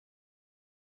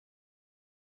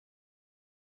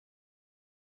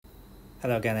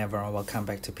Hello again everyone, welcome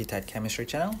back to ptet chemistry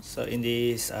channel. So in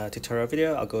this tutorial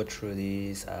video, I'll go through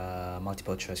these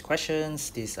multiple choice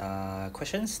questions. These are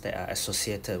questions that are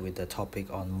associated with the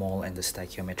topic on mole and the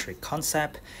stoichiometry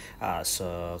concept.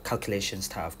 So calculations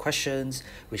type of questions,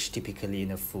 which typically in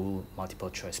a full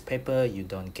multiple choice paper, you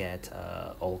don't get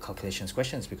all calculations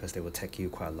questions because they will take you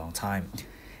quite a long time.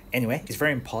 Anyway, it's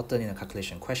very important in the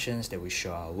calculation questions that we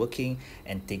show our working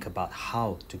and think about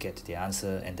how to get to the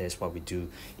answer, and that's what we do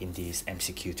in this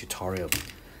MCQ tutorial.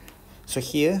 So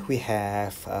here we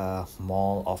have a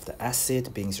mole of the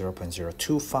acid being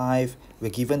 0.025. We're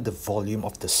given the volume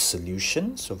of the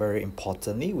solution. So very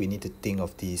importantly, we need to think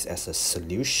of this as a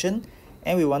solution.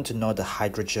 And we want to know the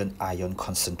hydrogen ion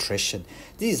concentration.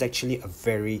 This is actually a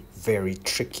very, very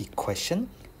tricky question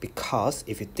because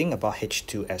if you think about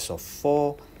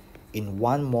H2SO4, in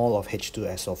 1 mole of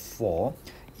H2SO4,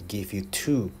 it gives you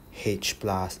 2 H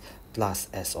plus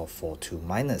SO4 2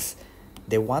 minus.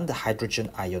 They want the hydrogen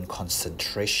ion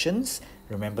concentrations.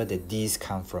 Remember that these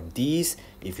come from these.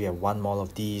 If you have 1 mole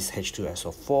of these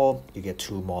H2SO4, you get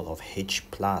 2 mole of H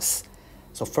plus.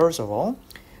 So first of all,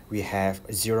 we have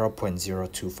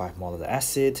 0.025 mole of the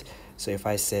acid. So if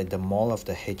I say the mole of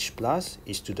the H plus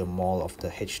is to the mole of the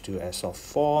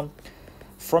H2SO4,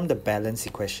 from the balance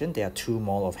equation, there are 2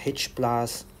 mole of H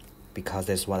plus because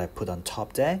that's what I put on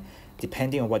top there.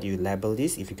 Depending on what you label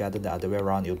this, if you got it the other way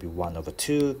around, it will be 1 over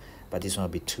 2, but this one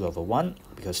will be 2 over 1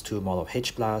 because 2 mole of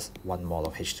H plus, 1 mole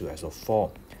of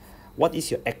H2SO4. What is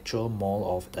your actual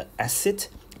mole of the acid?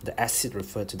 The acid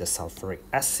refers to the sulfuric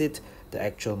acid. The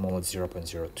actual mole is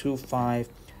 0.025,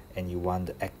 and you want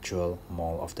the actual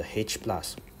mole of the H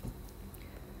plus.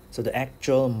 So the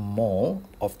actual mole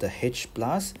of the H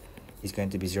plus is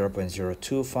going to be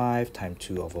 0.025 times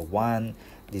 2 over 1.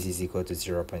 This is equal to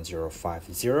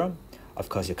 0.050. Of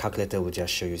course, your calculator will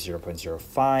just show you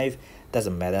 0.05.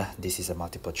 Doesn't matter. This is a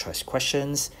multiple choice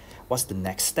questions. What's the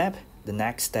next step? The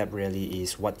next step really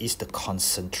is what is the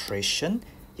concentration?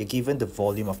 You're given the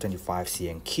volume of 25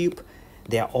 cm cube.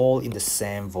 They are all in the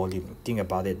same volume. Think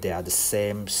about it. They are the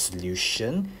same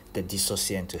solution that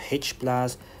dissociate into H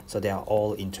plus. So they are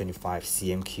all in 25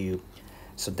 cm cube.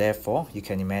 So therefore, you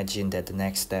can imagine that the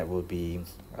next step will be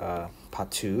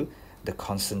part 2, the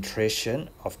concentration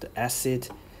of the acid.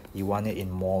 You want it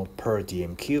in mole per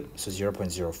dm cube, so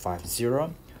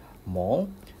 0.050 mole.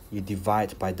 You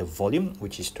divide by the volume,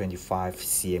 which is 25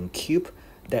 cm cube.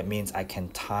 That means I can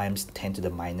times 10 to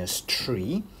the minus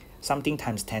 3. Something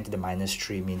times 10 to the minus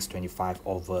 3 means 25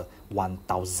 over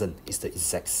 1000 is the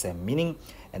exact same meaning.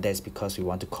 And that's because we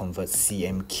want to convert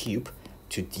cm cube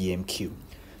to dm cube.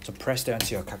 So press that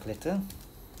onto your calculator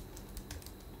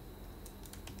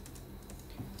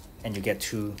and you get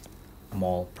 2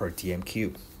 mole per dm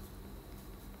cube.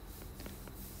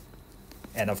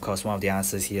 And of course, one of the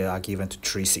answers here are given to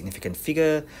 3 significant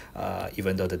figure.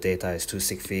 Even though the data is 2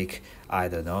 sig, I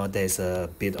don't know, there's a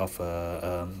bit of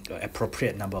a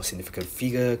appropriate number of significant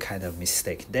figure kind of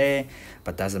mistake there,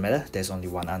 but doesn't matter. There's only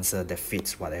one answer that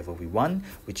fits whatever we want,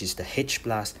 which is the H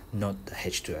plus, not the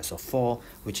H2SO4,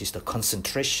 which is the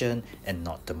concentration and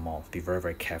not the mole. Be very,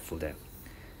 very careful there.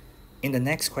 In the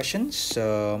next question,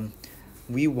 so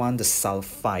we want the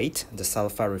sulfide. The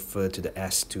sulfide referred to the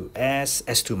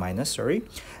S2 minus, sorry.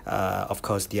 Of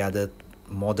course, the other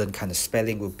modern kind of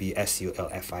spelling would be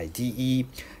SULFIDE.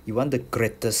 You want the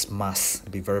greatest mass.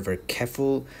 Be very, very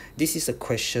careful. This is a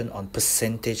question on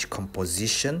percentage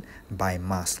composition by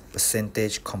mass.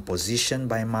 Percentage composition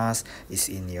by mass is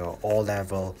in your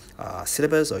O-level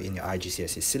syllabus or in your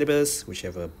IGCSE syllabus,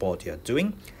 whichever board you're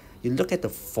doing. You look at the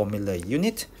formula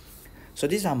unit. So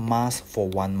these are mass for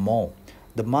 1 mole.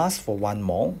 The mass for 1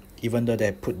 mole, even though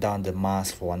they put down the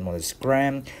mass for 1 mole is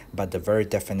gram, but the very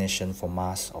definition for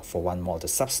mass or for 1 mole of the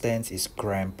substance is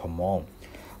gram per mole.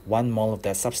 1 mole of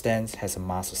that substance has a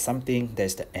mass of something,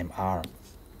 that's the MR.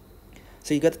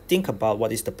 So you got to think about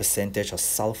what is the percentage of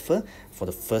sulfur for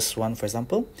the first one, for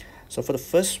example. So for the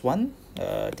first one,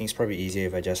 I think it's probably easier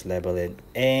if I just label it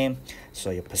A.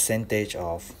 So your percentage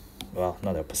of, well,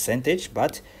 not a percentage,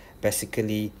 but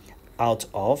basically out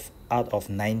of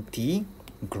 90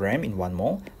 gram in 1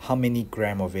 mole, how many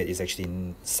gram of it is actually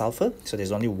in sulfur? So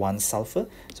there's only 1 sulfur,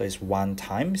 so it's 1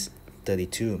 times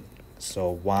 32.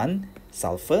 So 1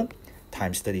 sulfur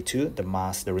times 32, the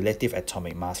mass, the relative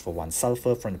atomic mass for 1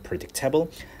 sulfur from the periodic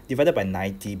table, divided by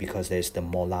 90 because there's the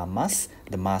molar mass,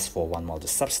 the mass for 1 mole of the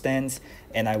substance,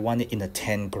 and I want it in a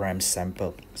 10 gram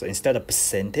sample. So instead of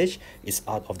percentage, it's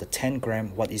out of the 10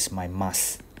 gram, what is my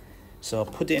mass? So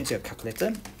put it into your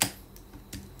calculator.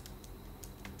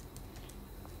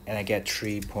 And I get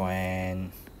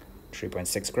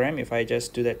 3.6 gram. If I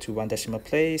just do that to 1 decimal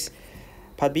place,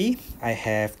 Part B, I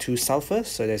have 2 sulfur,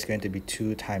 so there's going to be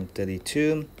 2 times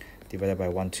 32 divided by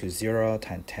 120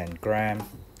 times 10 gram.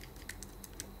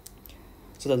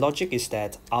 So the logic is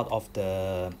that out of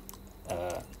the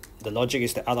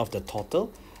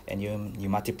total, and you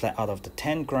multiply out of the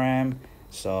 10 gram,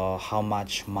 so how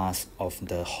much mass of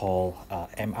the whole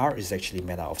MR is actually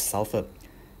made out of sulfur.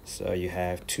 So you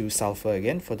have 2 sulfur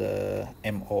again for the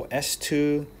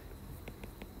MOS2.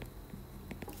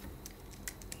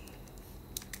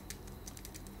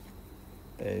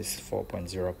 That is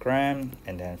 4.0 gram.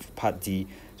 And then for part D,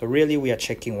 so really we are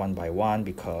checking one by one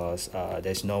because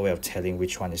there's no way of telling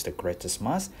which one is the greatest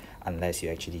mass unless you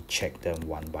actually check them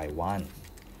one by one.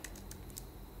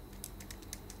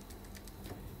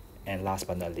 And last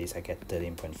but not least, I get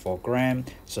 13.4 gram.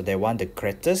 So they want the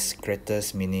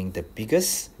greatest meaning the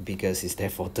biggest is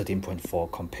therefore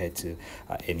 13.4 compared to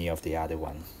any of the other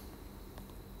one.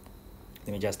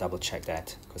 Let me just double check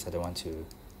that because I don't want to.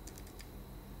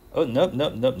 Oh,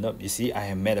 nope. You see, I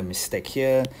have made a mistake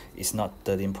here. It's not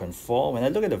 13.4. When I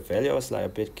look at the value, I was like a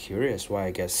bit curious why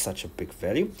I get such a big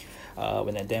value.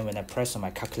 When I press on my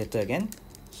calculator again,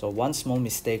 so one small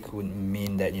mistake would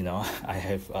mean that, you know,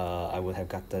 I would have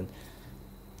gotten,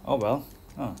 oh well,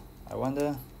 I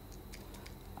wonder.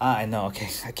 I know, okay.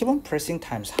 I keep on pressing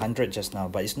times 100 just now,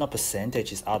 but it's not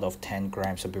percentage, it's out of 10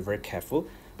 grams, so be very careful.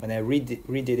 When I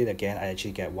redid it again, I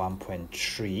actually get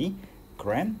 1.3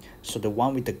 gram. So the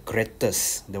one with the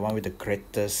greatest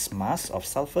mass of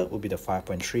sulfur will be the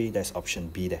 5.3. That's option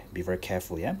B there. Be very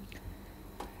careful, yeah.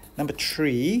 Number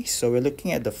 3, so we're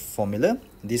looking at the formula.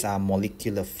 These are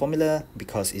molecular formula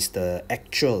because it's the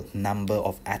actual number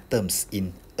of atoms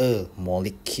in a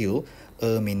molecule,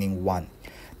 meaning 1.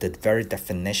 The very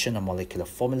definition of molecular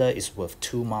formula is worth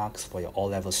 2 marks for your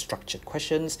O-level structured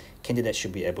questions. Candidates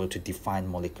should be able to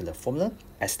define molecular formula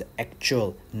as the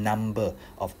actual number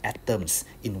of atoms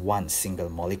in one single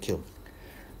molecule.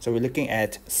 So we're looking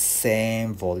at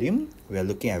same volume, we are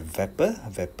looking at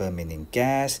vapor meaning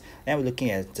gas, and we're looking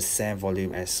at the same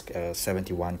volume as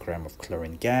 71 gram of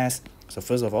chlorine gas. So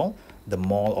first of all, the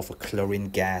mole of a chlorine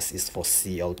gas is for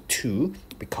Cl2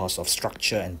 because of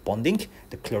structure and bonding.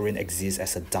 The chlorine exists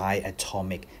as a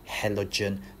diatomic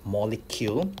halogen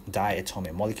molecule, like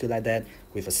that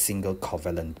with a single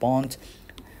covalent bond.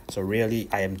 So really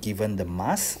I am given the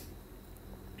mass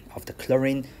of the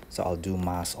chlorine, so I'll do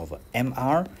mass over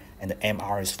MR, and the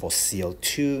MR is for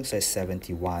Cl2, so it's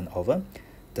 71 over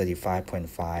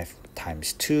 35.5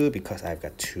 times 2 because I've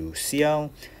got 2 Cl,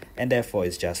 and therefore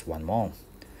it's just 1 mole.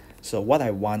 So what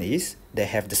I want is they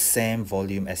have the same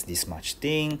volume as this much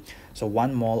thing, so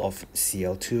 1 mole of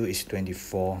Cl2 is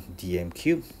 24 dm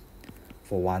cubed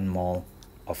for 1 mole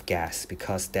of gas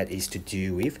because that is to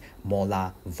do with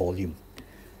molar volume.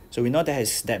 So we know that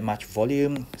has that much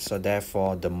volume, so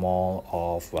therefore the mole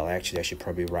of, well actually I should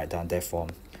probably write down therefore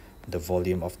the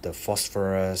volume of the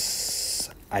phosphorus,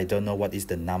 I don't know what is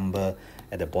the number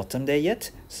at the bottom there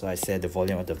yet, so I said the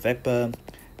volume of the vapor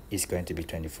is going to be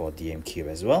 24 dm cubed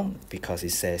as well because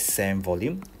it says same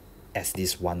volume as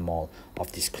this 1 mole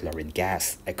of this chlorine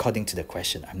gas according to the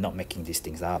question. I'm not making these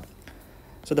things up.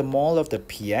 So the mole of the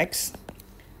px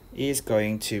is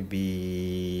going to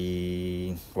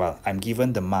be, well, I'm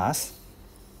given the mass,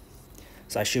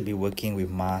 so I should be working with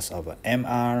mass over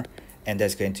MR, and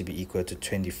that's going to be equal to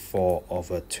 24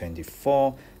 over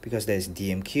 24 because there's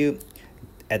dm cubed.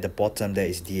 At the bottom there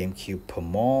is dm cubed per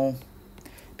mole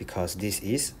because this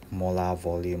is molar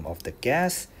volume of the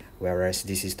gas, whereas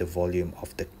this is the volume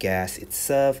of the gas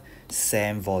itself,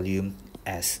 same volume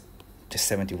as the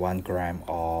 71 gram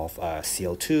of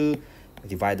Cl2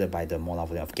 divided by the molar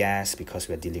volume of gas because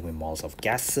we're dealing with moles of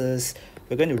gases.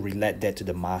 We're going to relate that to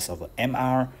the mass of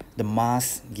MR. The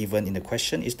mass given in the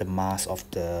question is the mass of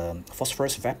the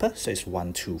phosphorus vapor, so it's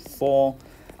 124.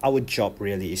 Our job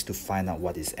really is to find out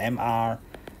what is MR.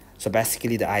 So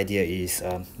basically the idea is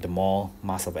the mole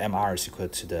mass of MR is equal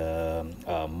to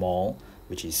the mole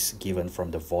which is given from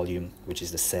the volume, which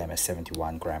is the same as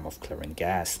 71 gram of chlorine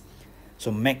gas. So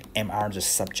make MR the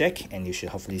subject, and you should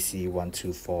hopefully see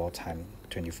 124 times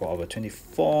 24 over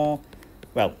 24.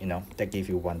 Well, you know, that gives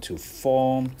you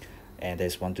 124, and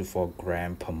there's 124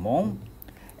 gram per mole.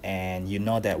 And you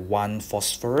know that 1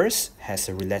 phosphorus has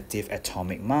a relative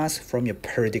atomic mass from your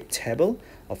periodic table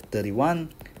of 31.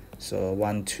 So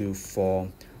 124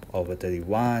 over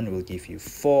 31 will give you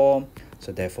 4.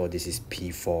 So therefore, this is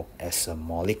P4 as a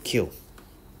molecule.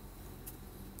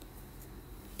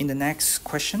 In the next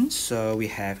question, so we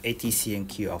have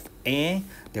ATCNQ of A,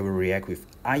 they will react with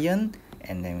iron,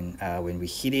 and then when we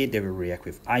heat it, they will react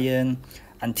with iron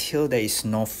until there is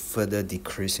no further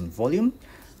decrease in volume.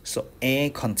 So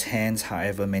A contains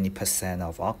however many percent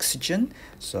of oxygen.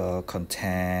 So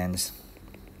contains,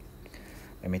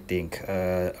 let me think,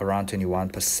 around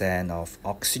 21% of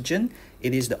oxygen.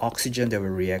 It is the oxygen that will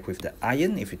react with the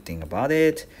iron. If you think about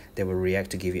it, they will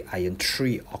react to give you iron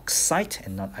 3 oxide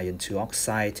and not iron 2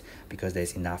 oxide because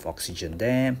there's enough oxygen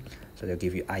there. So they'll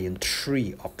give you iron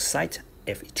 3 oxide,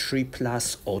 Fe3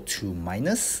 plus O2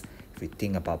 minus. If we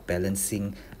think about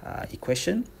balancing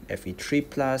equation, Fe3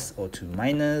 plus O2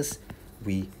 minus,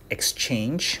 we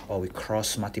exchange or we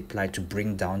cross multiply to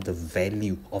bring down the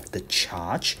value of the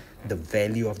charge. The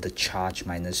value of the charge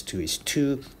minus 2 is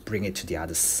 2. Bring it to the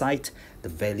other side. The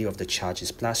value of the charge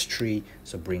is plus 3.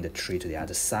 So bring the 3 to the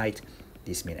other side.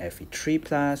 This means Fe3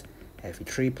 plus,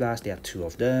 Fe3 plus. There are 2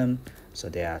 of them. So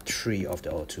there are 3 of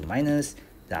the O2 minus.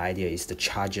 The idea is the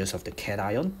charges of the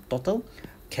cation total.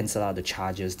 Cancel out the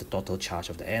charges, the total charge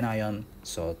of the anion.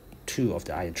 So 2 of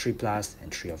the iron 3 plus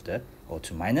and 3 of the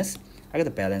O2 minus. I got to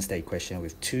balance the equation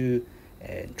with 2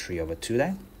 and 3 over 2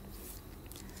 there.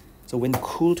 So when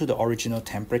cooled to the original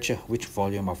temperature, which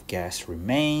volume of gas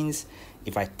remains?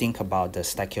 If I think about the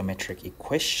stoichiometric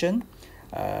equation,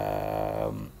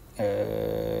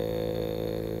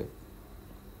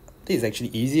 this is actually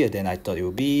easier than I thought it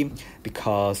would be,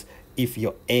 because if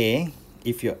your A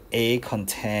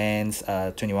contains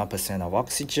 21% of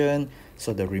oxygen,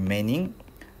 so the remaining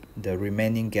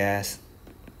gas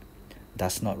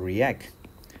does not react.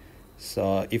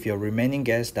 So if your remaining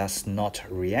gas does not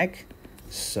react,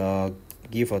 so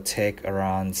give or take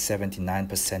around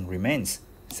 79% remains.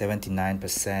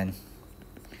 79%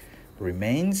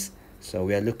 remains. So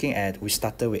we are looking at, we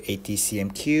started with 80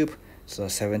 cm cube. So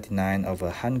 79 over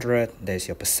 100, there's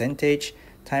your percentage,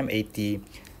 time 80.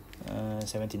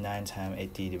 79 times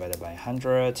 80 divided by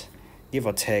 100. Give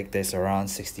or take, there's around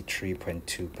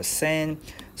 63.2%.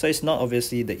 So it's not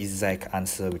obviously the exact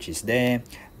answer which is there,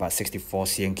 but 64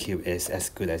 cm cube is as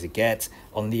good as it gets.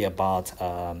 Only about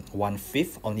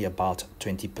 1/5, only about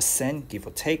 20%, give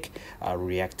or take,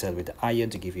 reacted with the iron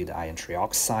to give you the iron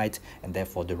trioxide, and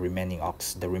therefore the remaining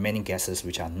gases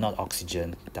which are not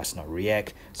oxygen does not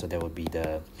react. So there will be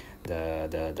the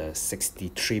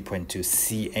 63.2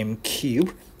 cm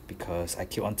cube. Because I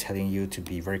keep on telling you to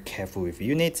be very careful with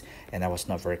units, and I was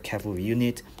not very careful with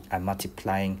unit. I'm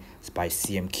multiplying by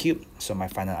cm cube, so my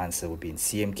final answer will be in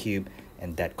cm cube,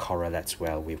 and that correlates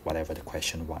well with whatever the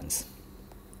question wants.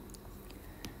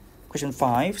 Question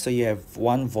 5, so you have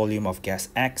 1 volume of gas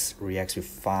X reacts with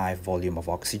 5 volume of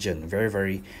oxygen.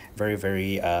 Very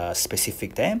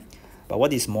specific there. But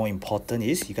what is more important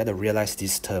is you got to realize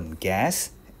this term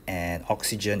gas, and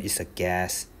oxygen is a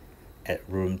gas at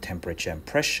room temperature and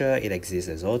pressure. It exists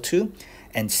as O2,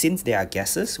 and since they are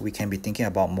gases, we can be thinking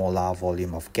about molar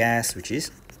volume of gas, which is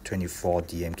 24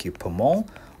 dm³ per mole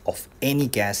of any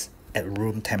gas at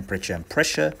room temperature and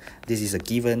pressure. This is a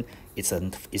given. It's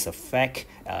a fact.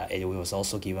 It was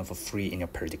also given for free in your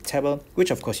periodic table,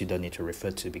 which of course you don't need to refer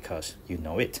to because you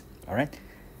know it. All right.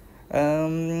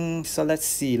 So let's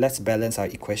see. Let's balance our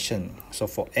equation. So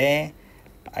for air,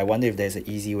 I wonder if there's an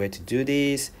easy way to do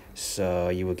this. So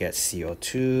you will get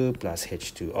CO2 plus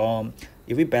H2O.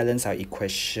 If we balance our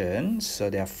equation, so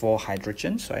there are 4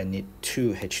 hydrogen, so I need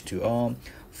 2 H2O,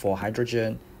 4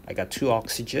 hydrogen. I got 2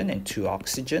 oxygen and 2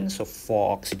 oxygen, so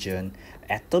 4 oxygen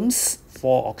atoms.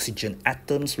 4 oxygen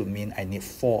atoms would mean I need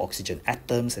 4 oxygen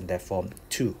atoms, and therefore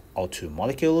 2 O2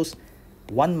 molecules.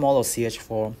 1 mole of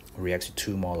CH4 reacts with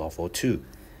 2 mole of O2.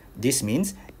 This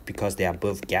means because they are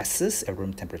both gases at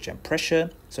room temperature and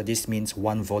pressure, so this means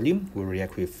 1 volume will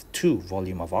react with 2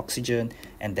 volume of oxygen,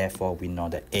 and therefore we know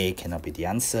that A cannot be the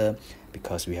answer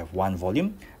because we have 1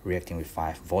 volume reacting with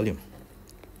 5 volume.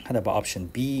 How about option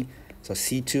B? So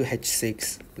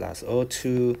C2H6 plus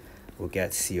O2 will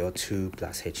get CO2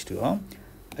 plus H2O.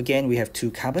 Again, we have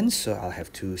 2 carbons, so I'll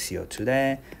have 2 CO2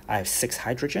 there. I have 6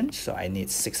 hydrogen, so I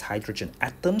need 6 hydrogen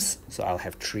atoms, so I'll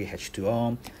have 3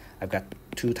 H2O. I've got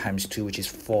 2 times 2, which is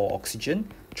 4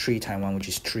 oxygen, 3 times 1, which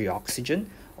is 3 oxygen,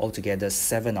 altogether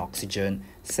 7 oxygen,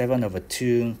 7 over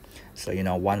 2. So,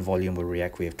 1 volume will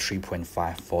react with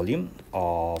 3.5 volume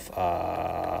of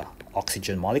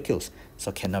oxygen molecules.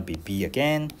 So cannot be B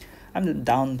again. I'm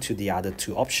down to the other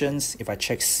 2 options. If I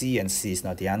check C and C is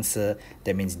not the answer,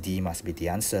 that means D must be the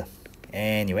answer.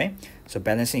 Anyway, so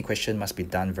balancing equation must be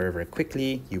done very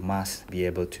quickly. You must be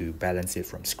able to balance it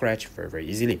from scratch very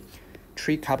easily.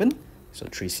 3 carbon, so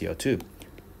 3 CO2.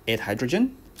 8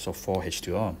 hydrogen, so 4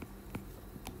 H2O.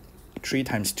 3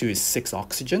 times 2 is 6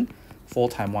 oxygen. 4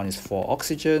 times 1 is 4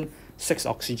 oxygen. 6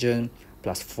 oxygen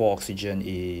plus 4 oxygen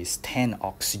is 10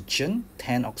 oxygen.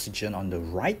 10 oxygen on the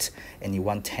right, and you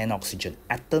want 10 oxygen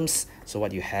atoms. So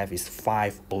what you have is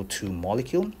 5 O2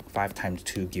 molecule. 5 times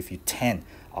 2 give you 10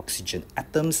 oxygen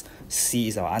atoms. C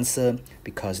is our answer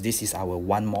because this is our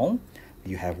 1 mole.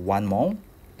 You have 1 mole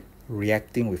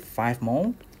reacting with 5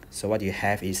 mole. So what you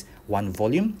have is 1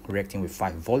 volume reacting with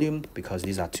 5 volume, because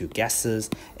these are 2 gases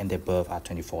and they both are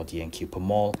 24 dnq per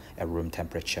mole at room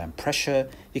temperature and pressure.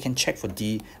 You can check for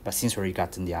D, but since we already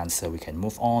gotten the answer, we can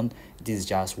move on. This is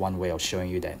just one way of showing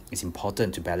you that it's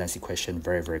important to balance equation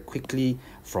very, very quickly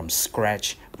from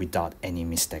scratch without any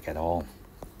mistake at all.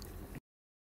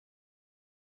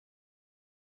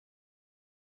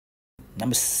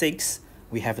 Number 6,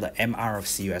 we have the MR of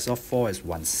CuSO4 is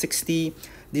 160.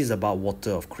 This is about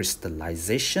water of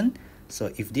crystallization.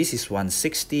 So if this is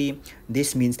 160,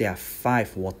 this means there are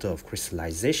 5 water of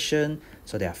crystallization.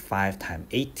 So there are 5 times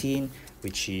 18,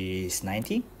 which is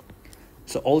 90.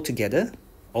 So altogether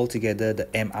the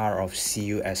MR of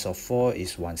CuSO4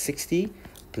 is 160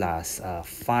 plus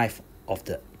 5 of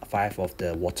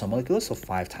the water molecules. So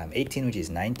 5 times 18, which is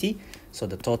 90. So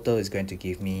the total is going to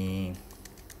give me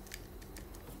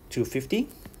 250.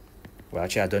 Well,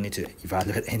 actually, I don't need to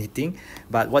evaluate anything,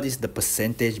 but what is the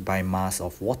percentage by mass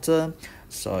of water?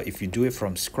 So if you do it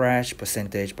from scratch,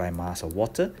 percentage by mass of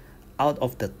water, out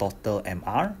of the total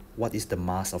MR, what is the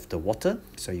mass of the water?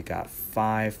 So you got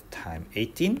 5 times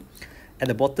 18. At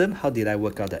the bottom, how did I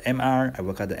work out the MR? I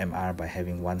work out the MR by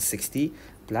having 160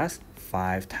 plus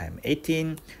 5 times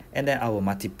 18, and then I will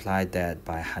multiply that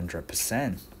by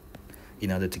 100%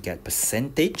 in order to get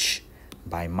percentage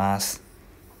by mass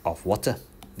of water.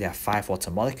 There are 5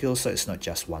 water molecules, so it's not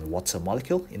just 1 water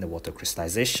molecule in the water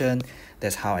crystallization.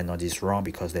 That's how I know this is wrong,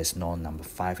 because there's no number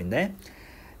 5 in there.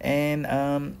 And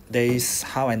there is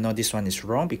how I know this one is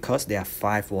wrong, because there are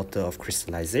 5 water of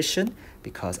crystallization,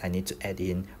 because I need to add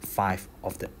in 5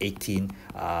 of the 18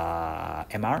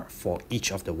 MR for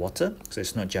each of the water. So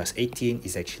it's not just 18,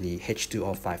 it's actually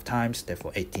H2O 5 times,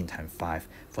 therefore 18 times 5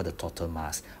 for the total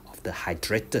mass of the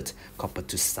hydrated copper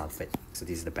 2 sulfate. So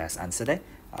this is the best answer there.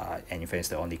 And in fact, it's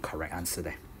the only correct answer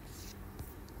there.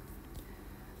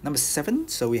 Number 7,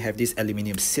 so we have this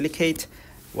aluminium silicate.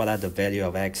 What are the value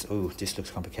of X? Oh, this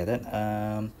looks complicated.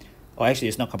 Oh, actually,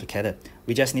 it's not complicated.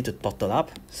 We just need to total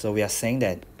up. So we are saying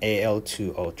that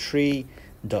Al2O3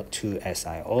 dot 2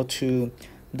 SiO2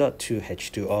 dot 2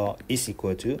 H2O is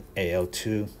equal to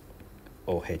Al2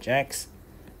 OHX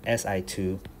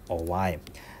Si2OY.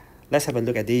 Let's have a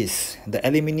look at this. The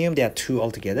aluminium, there are 2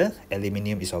 altogether.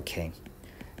 Aluminium is okay.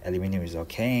 Aluminium is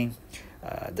okay.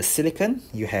 The silicon,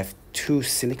 you have 2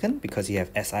 silicon because you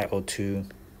have SiO2,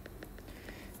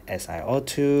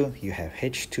 you have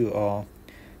H2O,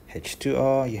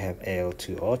 you have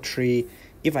Al2O3.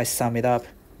 If I sum it up,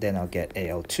 then I'll get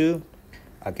Al2,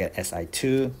 I'll get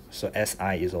Si2, so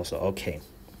Si is also okay.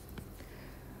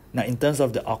 Now in terms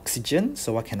of the oxygen,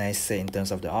 so what can I say in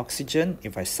terms of the oxygen?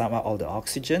 If I sum up all the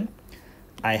oxygen,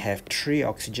 I have 3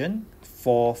 oxygen,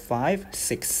 4, 5,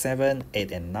 6, 7,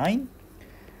 8, and 9.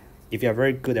 If you're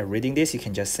very good at reading this, you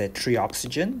can just say 3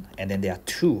 oxygen, and then there are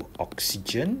 2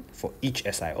 oxygen for each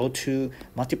SiO2,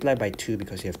 multiply by 2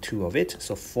 because you have 2 of it,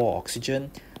 so 4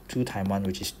 oxygen, 2 times 1,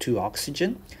 which is 2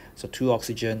 oxygen. So 2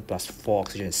 oxygen plus 4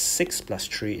 oxygen is 6, plus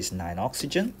 3 is 9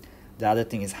 oxygen. The other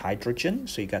thing is hydrogen,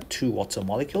 so you got 2 water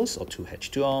molecules, or 2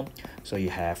 H2O, so you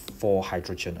have 4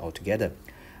 hydrogen altogether.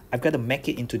 I've got to make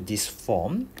it into this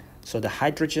form, so the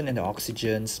hydrogen and the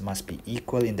oxygens must be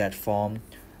equal in that form.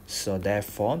 So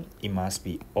therefore, it must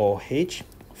be OH,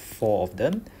 4 of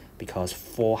them, because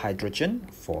 4 hydrogen.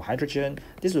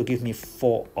 This will give me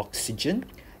 4 oxygen,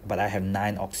 but I have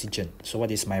 9 oxygen. So what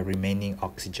is my remaining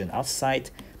oxygen outside?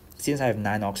 Since I have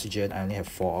 9 oxygen, I only have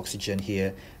 4 oxygen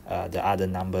here. The other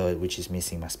number which is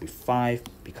missing must be 5,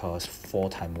 because 4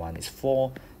 times 1 is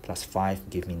 4, plus 5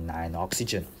 give me 9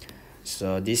 oxygen.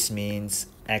 So this means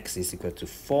X is equal to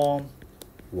 4,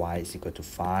 Y is equal to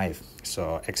 5.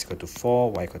 So X equal to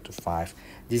 4, Y equal to 5.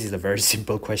 This is a very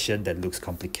simple question that looks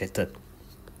complicated.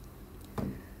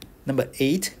 Number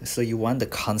 8, so you want the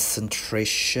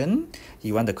concentration.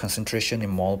 You want the concentration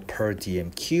in mole per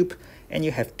dm cube, and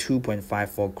you have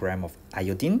 2.54 gram of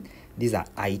iodine. These are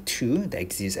I2 that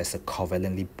exists as a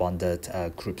covalently bonded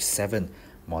group 7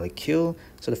 molecule.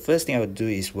 So the first thing I would do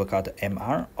is work out the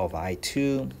MR of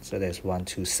I2. So there's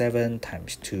 127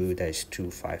 times 2, that is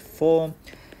 254.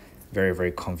 Very,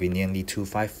 very conveniently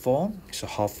 254. So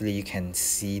hopefully you can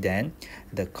see then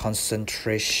the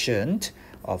concentration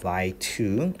of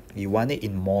I2. You want it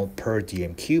in mole per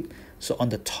dm cube. So on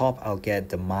the top, I'll get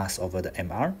the mass over the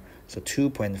MR. So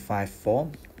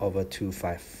 2.54 over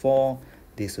 254.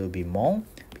 This will be mole,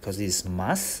 because this is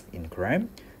mass in gram,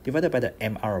 divided by the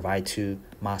mR of I2,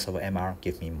 mass over mR,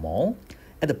 give me mole.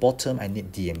 At the bottom, I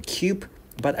need dm cube,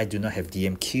 but I do not have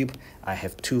dm cube. I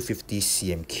have 250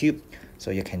 cm cube. So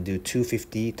you can do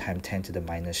 250 times 10 to the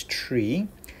minus 3.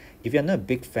 If you're not a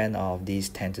big fan of these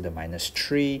 10 to the minus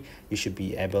 3, you should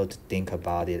be able to think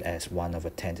about it as 1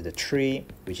 over 10 to the 3,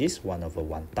 which is 1 over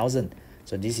 1000.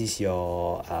 So this is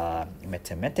your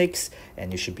mathematics,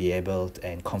 and you should be able to,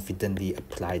 and confidently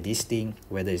apply this thing.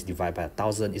 Whether it's divided by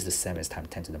 1000 is the same as times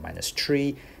 10 to the minus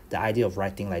 3. The idea of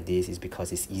writing like this is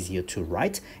because it's easier to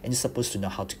write, and you're supposed to know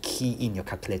how to key in your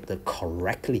calculator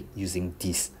correctly using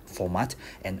this format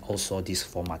and also this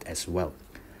format as well.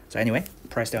 So anyway,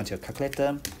 press down to your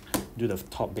calculator, do the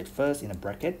top bit first in a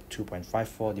bracket,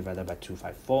 2.54 divided by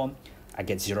 254. I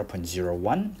get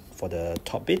 0.01 for the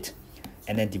top bit,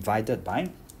 and then divided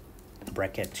by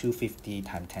bracket 250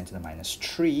 times 10 to the minus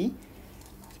 3,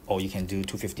 or you can do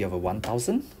 250 over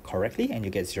 1000 correctly, and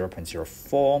you get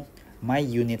 0.04. My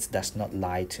units does not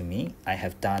lie to me. I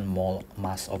have done mole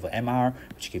mass over mR,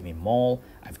 which give me mole.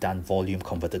 I've done volume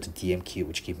converted to dm cube,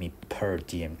 which give me per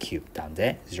dm cube down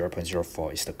there.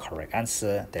 0.04 is the correct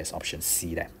answer. There's option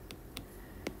C there.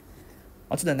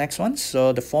 On to the next one.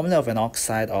 So the formula of an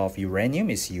oxide of uranium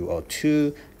is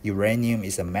UO2. Uranium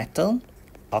is a metal.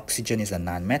 Oxygen is a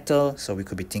non-metal. So we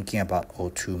could be thinking about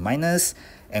O2 minus,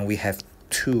 and we have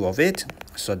 2 of it.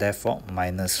 So therefore,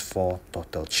 minus 4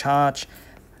 total charge.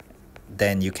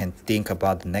 Then you can think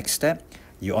about the next step.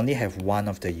 You only have 1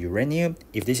 of the uranium.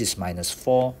 If this is minus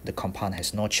 4, the compound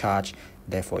has no charge,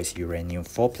 therefore it's uranium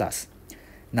 4+.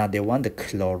 Now they want the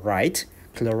chloride.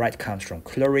 Chloride comes from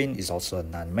chlorine, is also a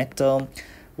non-metal.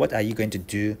 What are you going to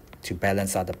do to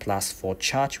balance out the plus 4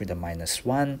 charge with the minus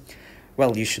 1?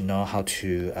 Well, you should know how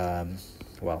to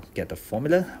get the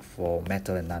formula for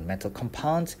metal and non-metal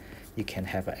compounds. You can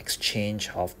have an exchange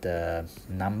of the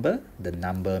number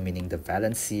meaning the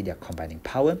valency, their combining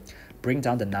power. Bring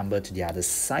down the number to the other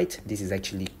side. This is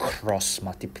actually cross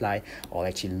multiply, or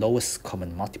actually lowest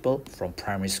common multiple from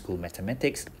primary school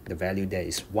mathematics. The value there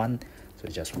is 1, so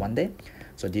just 1 there.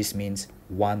 So this means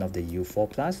 1 of the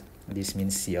U4+. This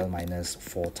means Cl minus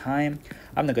 4 times.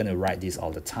 I'm not going to write this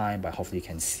all the time, but hopefully you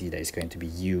can see that it's going to be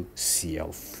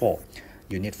UCl4.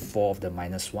 You need 4 of the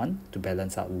minus 1 to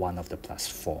balance out 1 of the plus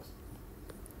 4.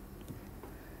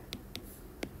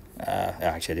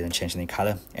 Actually, I didn't change any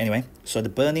color. Anyway, so the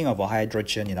burning of a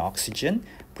hydrogen in oxygen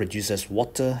produces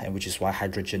water, and which is why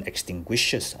hydrogen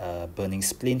extinguishes a burning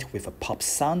splint with a pop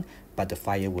sound, but the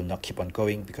fire will not keep on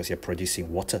going because you're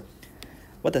producing water.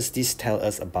 What does this tell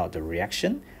us about the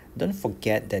reaction? Don't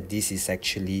forget that this is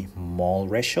actually mole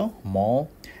ratio,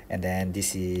 mole, and then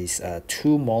this is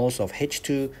 2 moles of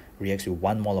H2 reacts with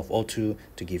 1 mole of O2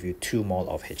 to give you 2 mole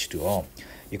of H2O.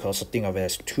 You can also think of it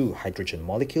as 2 hydrogen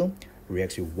molecule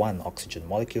reacts with 1 oxygen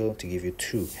molecule to give you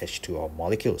 2 H2O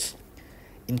molecules.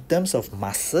 In terms of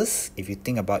masses, if you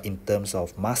think about in terms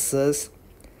of masses,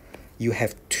 you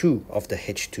have 2 of the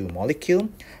H2 molecule.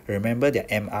 Remember the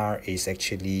mR is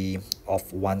actually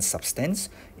of 1 substance.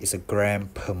 It's a gram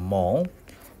per mole.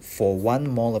 For 1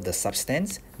 mole of the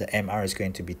substance, the mR is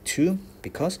going to be 2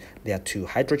 because there are 2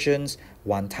 hydrogens.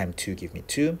 1 times 2 give me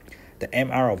 2. The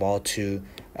mR of all 2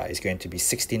 is going to be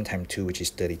 16 times 2, which is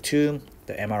 32.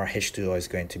 The mR of H2O is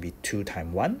going to be 2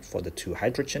 times 1 for the 2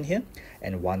 hydrogen here,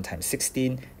 and 1 times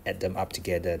 16. Add them up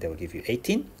together, they will give you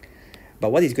 18.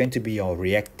 But what is going to be your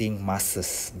reacting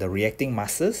masses? The reacting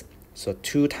masses, so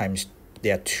 2 times,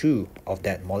 there are 2 of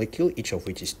that molecule, each of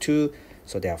which is 2,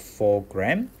 so there are 4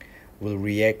 gram, will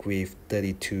react with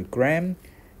 32 gram,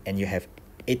 and you have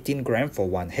 18 gram for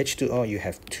 1 H2O, you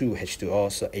have 2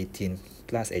 H2O, so 18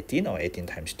 plus 18, or 18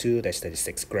 times 2, that's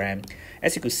 36 gram.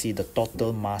 As you could see, the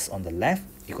total mass on the left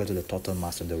equal to the total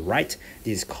mass on the right.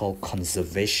 This is called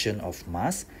conservation of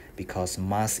mass, because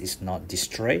mass is not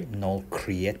destroyed, nor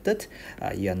created.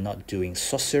 You are not doing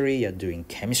sorcery, you're doing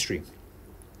chemistry.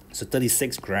 So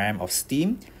 36 gram of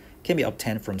steam can be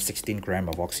obtained from 16 gram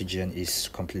of oxygen is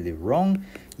completely wrong.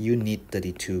 You need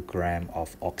 32 gram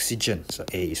of oxygen, so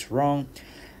A is wrong.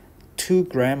 2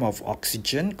 gram of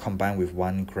oxygen combined with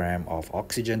 1 gram of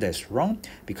oxygen, that's wrong,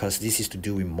 because this is to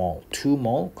do with mole. 2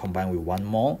 mole combined with 1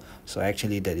 mole, so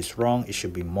actually that is wrong. It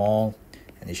should be mole,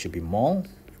 and it should be mole.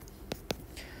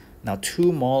 Now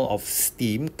 2 mole of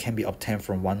steam can be obtained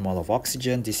from 1 mole of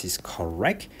oxygen. This is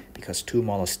correct, because 2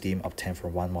 mole of steam obtained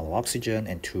from 1 mole of oxygen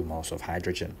and 2 moles of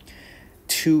hydrogen.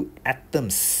 2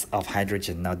 atoms of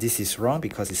hydrogen. Now this is wrong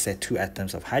because it said 2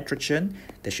 atoms of hydrogen.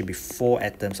 There should be 4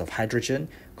 atoms of hydrogen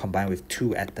combined with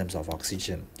 2 atoms of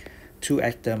oxygen. 2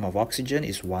 atoms of oxygen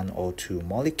is 1 O2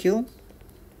 molecule.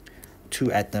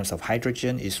 2 atoms of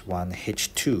hydrogen is one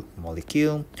H2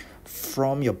 molecule.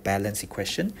 From your balance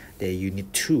equation, there you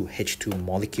need 2 H2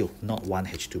 molecule, not one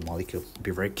H2 molecule.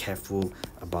 Be very careful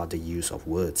about the use of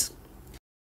words.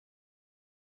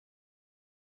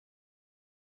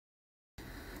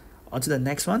 On to the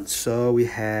next one. So we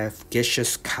have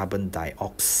gaseous carbon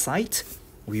dioxide.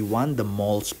 We want the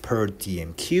moles per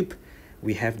dm cube.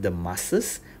 We have the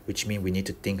masses, which means we need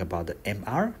to think about the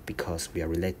MR because we are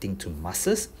relating to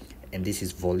masses, and this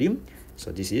is volume.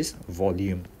 So this is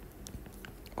volume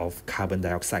of carbon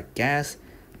dioxide gas.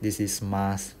 This is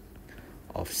mass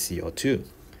of CO2.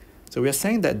 So we are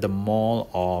saying that the mole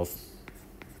of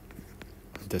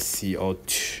the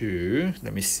CO2,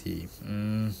 let me see.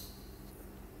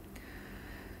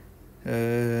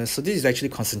 So this is actually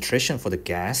concentration for the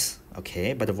gas,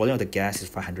 okay, but the volume of the gas is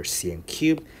 500 cm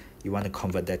cube. You want to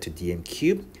convert that to dm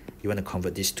cube. You want to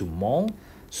convert this to mole.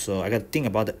 So I got to think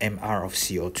about the MR of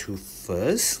CO2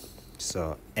 first.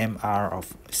 So MR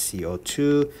of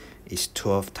CO2 is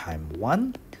 12 times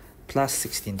 1 plus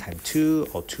 16 times 2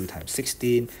 or 2 times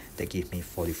 16. That gives me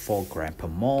 44 grams per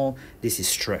mole. This is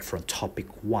straight from topic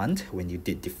 1. When you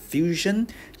did diffusion,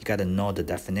 you got to know the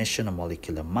definition of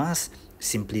molecular mass.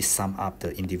 Simply sum up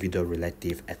the individual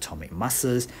relative atomic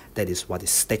masses. That is what is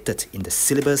stated in the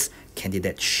syllabus.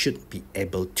 Candidates should be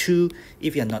able to.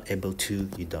 If you're not able to,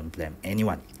 you don't blame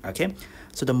anyone. Okay,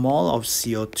 so the mole of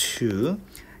CO2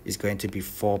 is going to be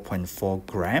 4.4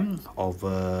 gram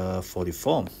over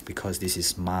 44 because this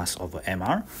is mass over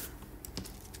MR.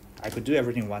 I could do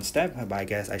everything one step, but I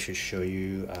guess I should show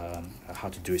you how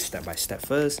to do it step by step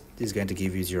first. This is going to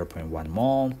give you 0.1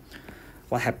 mole.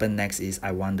 What happened next is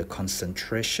I want the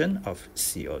concentration of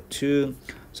CO2.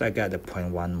 So I got the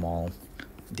 0.1 mole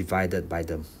divided by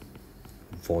the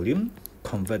volume,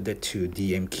 converted to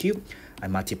dm cube. I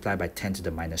multiply by 10 to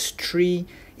the minus 3.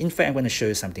 In fact, I'm going to show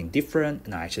you something different.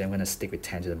 No, actually, I'm going to stick with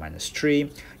 10 to the minus 3.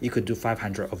 You could do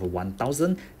 500 over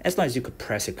 1000. As long as you could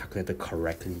press your calculator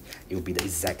correctly, it will be the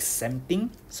exact same thing.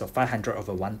 So 500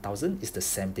 over 1000 is the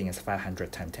same thing as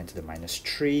 500 times 10 to the minus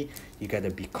 3. You got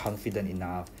to be confident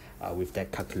enough with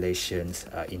that calculations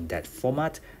in that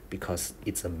format because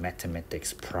it's a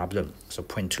mathematics problem. So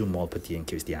 0.2 mole per dm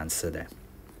cube is the answer there.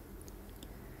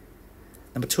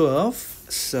 Number 12,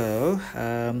 so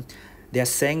they are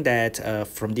saying that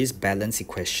from this balance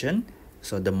equation,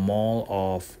 so the mole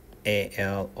of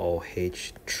AlOH3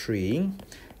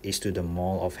 is to the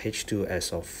mole of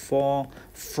H2SO4.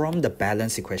 From the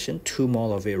balance equation, 2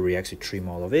 mole of it reacts with 3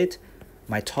 mole of it.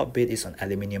 My top bit is on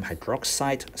aluminium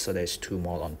hydroxide, so there's 2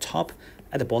 mole on top.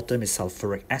 At the bottom is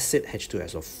sulfuric acid,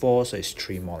 H2SO4, so it's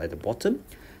 3 mole at the bottom.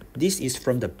 This is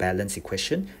from the balance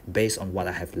equation based on what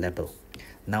I have labeled.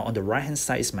 Now on the right hand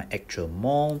side is my actual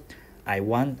mole. I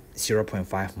want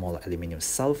 0.5 mole aluminium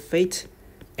sulfate,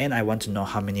 and I want to know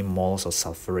how many moles of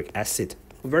sulfuric acid.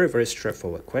 Very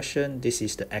straightforward question. This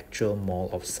is the actual mole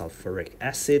of sulfuric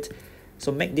acid.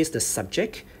 So make this the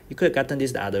subject. You could have gotten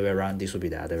this the other way around. This would be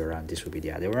the other way around. This would be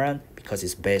the other way around because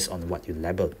it's based on what you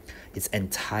label. It's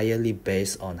entirely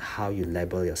based on how you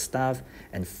label your stuff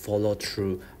and follow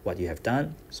through what you have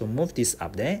done. So move this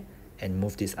up there and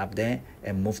move this up there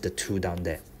and move the 2 down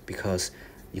there because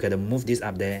you got to move this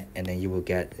up there and then you will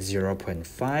get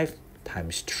 0.5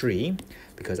 times 3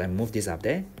 because I moved this up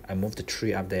there, I moved the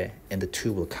 3 up there, and the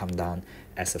 2 will come down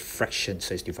as a fraction,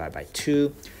 so it's divided by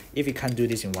 2. If you can't do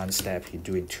this in 1 step, you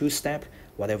do it in 2 steps,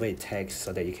 whatever it takes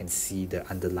so that you can see the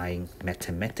underlying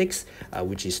mathematics,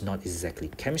 which is not exactly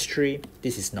chemistry.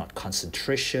 This is not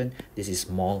concentration, this is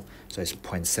mole, so it's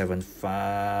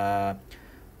 0.75.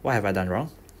 What have I done wrong?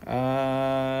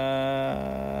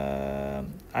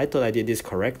 I thought I did this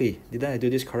correctly. Didn't I do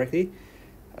this correctly?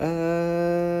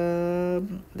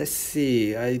 Let's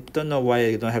see. I don't know why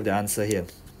I don't have the answer here.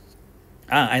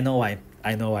 I know why.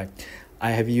 I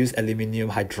have used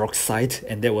aluminium hydroxide,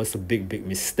 and that was a big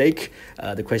mistake.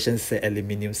 The question said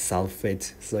aluminium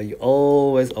sulfate, so you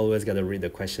always got to read the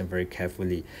question very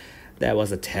carefully. That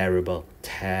was a terrible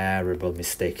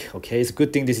mistake. Okay, it's a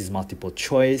good thing this is multiple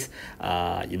choice.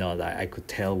 You know, that I could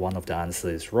tell one of the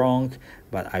answers is wrong,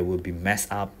 but I would be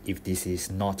messed up if this is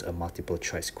not a multiple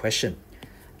choice question.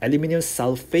 Aluminium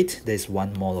sulfate, there's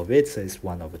 1 mole of it, so it's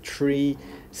 1 over 3.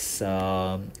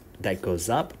 So that goes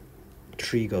up,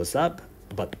 3 goes up,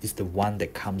 but it's the 1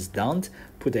 that comes down.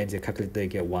 Put that into your calculator, you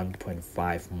get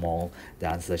 1.5 mole. The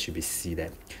answer should be C there.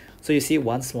 So you see,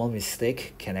 one small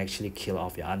mistake can actually kill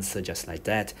off your answer just like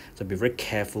that. So be very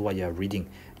careful what you are reading.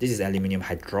 This is aluminium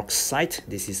hydroxide.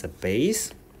 This is a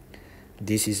base.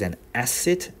 This is an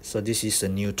acid. So this is a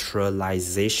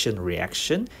neutralization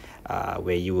reaction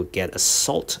where you will get a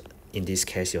salt In this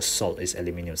case, your salt is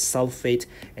aluminium sulfate,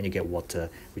 and you get water,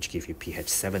 which give you pH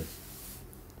 7.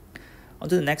 On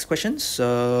to the next question.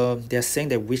 So they're saying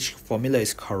that which formula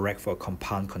is correct for a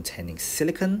compound containing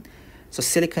silicon. So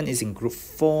silicon is in group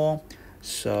 4.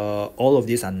 So all of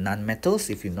these are non-metals.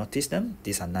 If you notice them,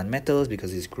 these are non-metals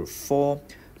because it's group 4.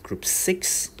 Group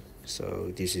 6.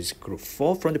 So this is group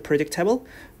 4 from the periodic table.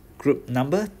 Group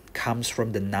number comes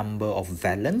from the number of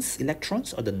valence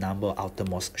electrons or the number of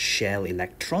outermost shell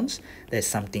electrons. There's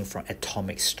something from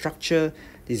atomic structure.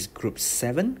 This is group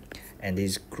 7 and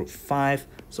this is group 5.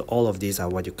 So all of these are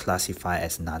what you classify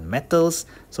as non-metals.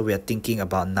 So we are thinking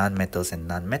about non-metals and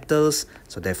non-metals.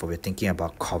 So therefore we're thinking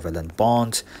about covalent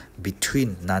bonds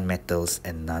between non-metals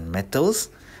and non-metals,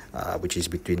 which is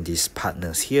between these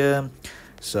partners here.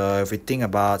 So if we think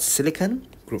about silicon,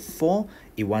 group 4,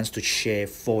 it wants to share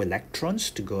 4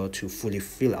 electrons to go to fully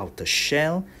fill out the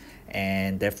shell.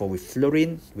 And therefore with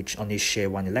fluorine, which only share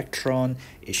 1 electron,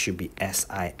 it should be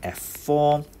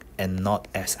SiF4 and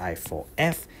not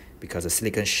Si4F, because the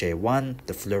silicon share 1,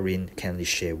 the fluorine can only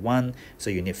share 1, so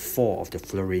you need 4 of the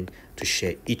fluorine to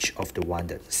share each of the one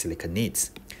that the silicon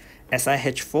needs.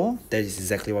 SiH4, that is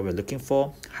exactly what we're looking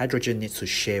for. Hydrogen needs to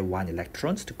share 1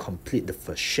 electron to complete the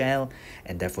first shell,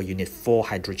 and therefore you need 4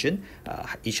 hydrogen,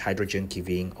 each hydrogen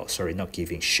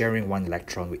sharing 1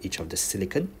 electron with each of the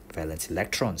silicon valence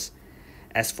electrons.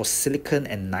 As for silicon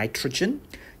and nitrogen,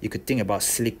 you could think about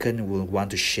silicon will want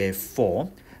to share 4,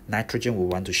 nitrogen will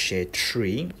want to share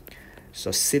 3.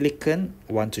 So silicon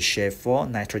want to share 4,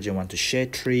 nitrogen want to share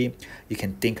 3. You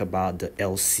can think about the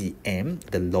LCM,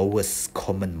 the lowest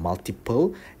common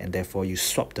multiple, and therefore you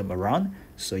swap them around.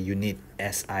 So you need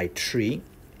Si3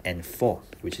 and 4,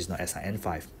 which is not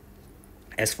SiN5.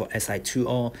 As for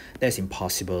Si2O, that's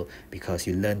impossible because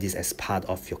you learn this as part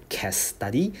of your CAS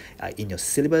study. In your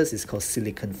syllabus, it's called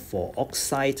silicon 4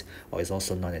 oxide, or it's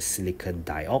also known as silicon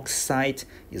dioxide.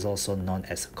 It's also known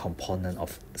as a component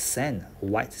of sand,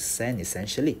 white sand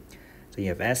essentially. So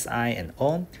you have Si and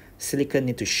O. Silicon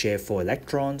need to share 4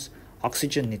 electrons.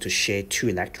 Oxygen need to share 2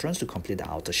 electrons to complete the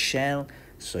outer shell.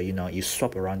 So you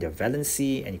swap around their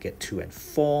valency and you get 2 and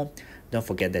 4. Don't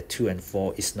forget that 2 and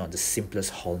 4 is not the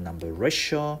simplest whole number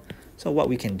ratio. So what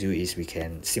we can do is we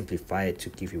can simplify it to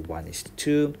give you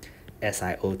 1:2.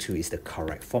 SiO2 is the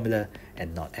correct formula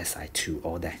and not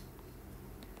Si2O there.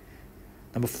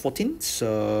 Number 14.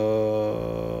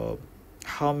 So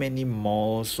how many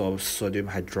moles of sodium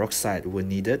hydroxide were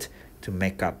needed to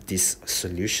make up this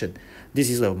solution? This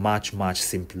is a much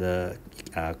simpler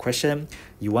question.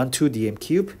 You want 2 dm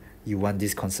cube, you want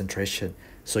this concentration,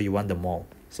 so you want the mole.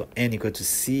 So N equal to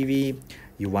CV,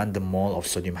 you want the mole of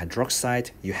sodium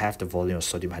hydroxide, you have the volume of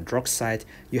sodium hydroxide,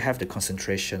 you have the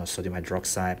concentration of sodium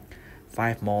hydroxide,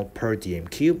 5 mole per dm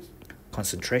cube,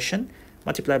 concentration,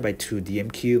 multiplied by 2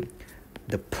 dm cube,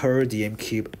 the per dm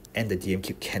cube and the dm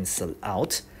cube cancel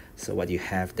out. So what you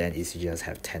have then is you just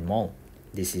have 10 mole.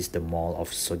 This is the mole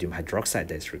of sodium hydroxide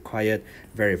that is required.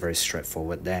 Very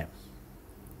straightforward there.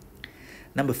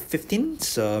 Number 15,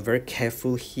 so very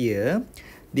careful here.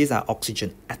 These are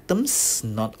oxygen atoms,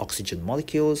 not oxygen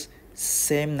molecules.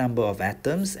 Same number of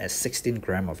atoms as 16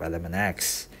 gram of element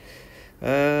X.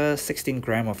 16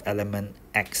 gram of element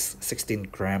X, 16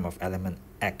 gram of element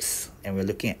X, and we're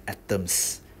looking at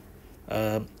atoms.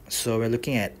 So we're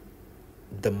looking at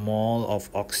the mole of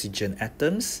oxygen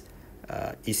atoms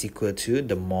is equal to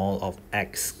the mole of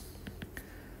X.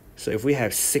 So if we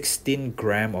have 16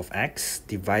 gram of X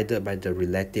divided by the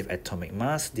relative atomic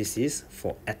mass, this is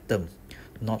for atom,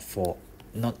 not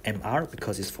MR,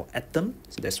 because it's for atom.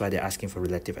 So that's why they're asking for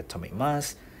relative atomic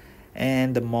mass.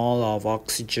 And the mole of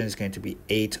oxygen is going to be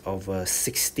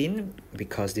 8/16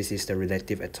 because this is the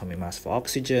relative atomic mass for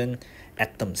oxygen.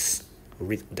 Atoms.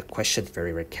 Read the question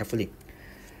very carefully.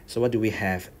 So what do we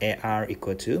have? AR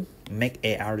equal to, make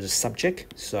AR the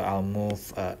subject. So I'll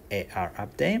move AR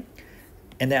up there.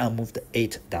 And then I'll move the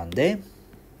 8 down there.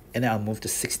 And then I'll move the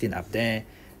 16 up there.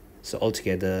 So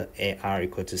altogether, AR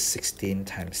equal to 16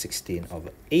 times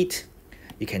 16/8.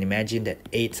 You can imagine that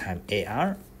 8 times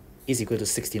AR is equal to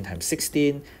 16 times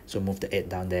 16. So move the 8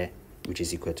 down there, which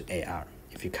is equal to AR.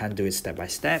 If you can't do it step by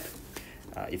step,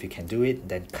 if you can do it,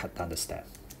 then cut down the step.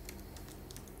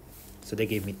 So they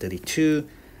gave me 32.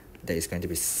 That is going to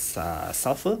be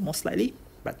sulfur, most likely.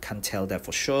 But can't tell that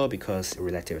for sure because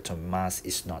relative atomic mass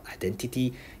is not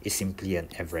identity. It's simply an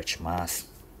average mass.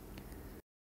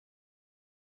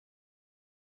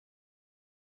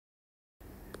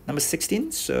 Number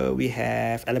 16, so we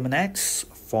have element X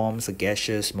forms a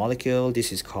gaseous molecule.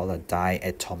 This is called a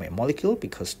diatomic molecule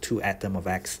because 2 atoms of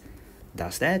X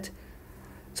does that.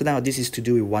 So now this is to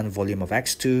do with 1 volume of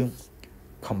X2.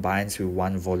 combines with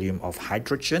 1 volume of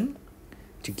hydrogen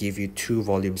to give you 2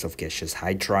 volumes of gaseous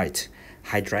hydride.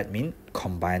 Hydride means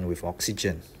combined with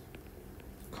oxygen.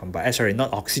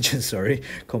 Not oxygen, sorry,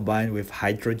 combined with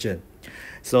hydrogen.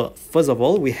 So first of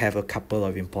all, we have a couple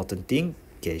of important things.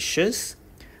 Gaseous,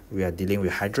 we are dealing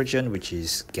with hydrogen, which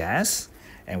is gas,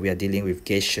 and we are dealing with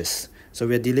gaseous. So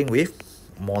we are dealing with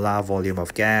molar volume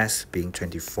of gas being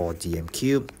 24 dm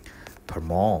cubed per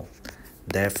mole.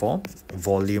 Therefore,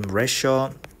 volume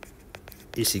ratio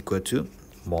is equal to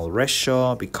mole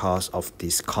ratio because of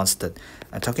this constant.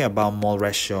 I'm talking about mole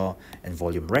ratio and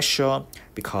volume ratio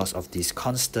because of this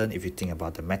constant. If you think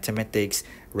about the mathematics,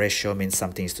 ratio means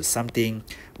something is to something.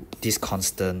 This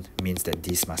constant means that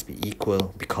this must be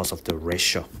equal because of the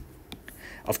ratio.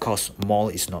 Of course, mole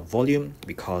is not volume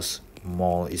because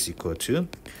mole is equal to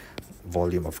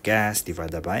volume of gas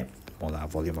divided by molar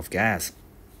volume of gas.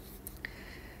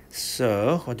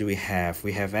 So what do we have?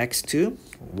 We have X2,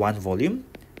 1 volume,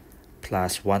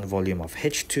 plus 1 volume of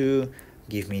H2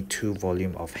 give me 2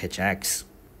 volume of HX.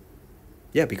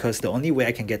 Yeah, because the only way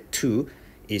I can get 2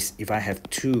 is if I have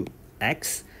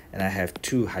 2X and I have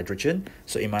 2 hydrogen,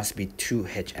 so it must be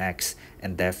 2HX,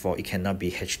 and therefore it cannot be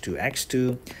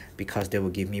H2X2 because they will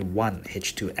give me 1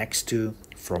 H2X2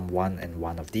 from 1 and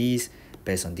 1 of these.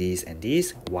 Based on these and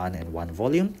these, 1 and 1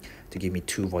 volume to give me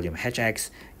 2 volume HX.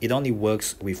 It only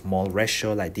works with mole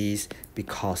ratio like this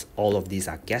because all of these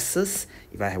are gases.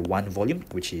 If I have 1 volume,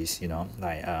 which is, you know,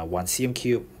 like 1 cm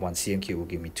cube, 1 cm cube will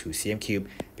give me 2 cm cube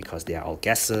because they are all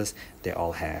gases. They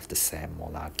all have the same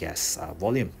molar gas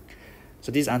volume.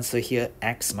 So this answer here,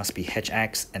 X must be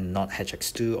HX and not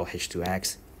HX2 or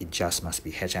H2X. It just must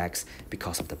be HX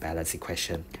because of the balance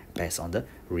equation based on the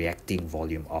reacting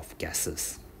volume of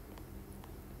gases.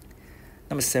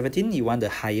 Number 17, you want the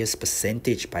highest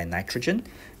percentage by nitrogen.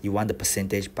 You want the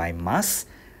percentage by mass.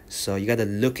 So you got to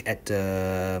look at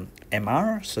the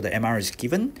MR. So the MR is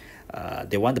given.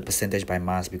 They want the percentage by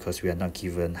mass because we are not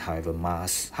given however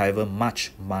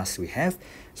much mass we have.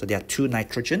 So there are 2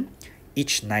 nitrogen.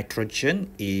 Each nitrogen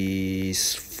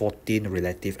is 14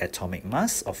 relative atomic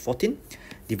mass of 14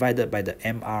 divided by the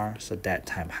MR. So that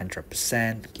time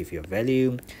 100% give you a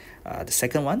value. The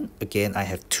second one, again, I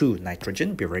have 2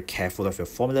 nitrogen. Be very careful of your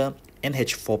formula.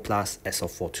 NH4 plus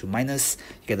SO4 2 minus.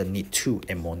 You're gonna need 2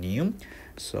 ammonium.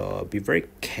 So be very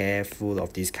careful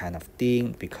of this kind of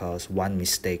thing because one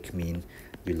mistake means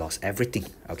you lost everything.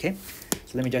 Okay,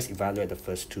 so let me just evaluate the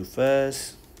first 2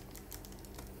 first.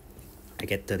 I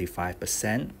get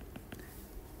 35%.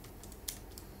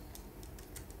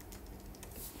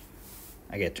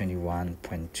 I get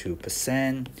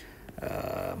 21.2%.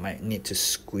 Might need to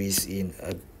squeeze in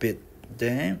a bit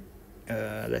there.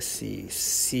 Let's see.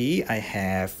 C, I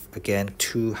have again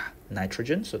 2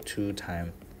 nitrogen, so 2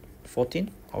 times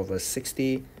 14 over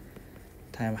 60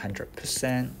 times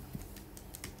 100%.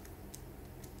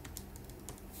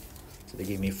 So they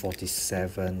give me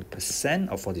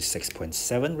 47% or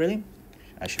 46.7 really.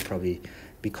 I should probably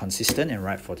be consistent and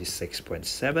write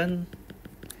 46.7.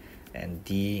 And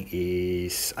D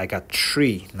is, I got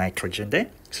 3 nitrogen there.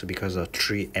 So because of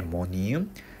 3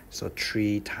 ammonium, so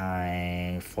 3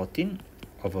 times 14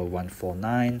 over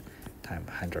 149 times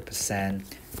 100%,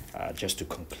 just to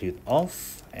conclude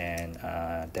off. And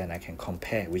then I can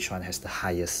compare which one has the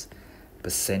highest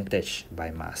percentage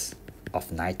by mass of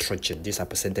nitrogen. These are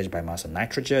percentage by mass of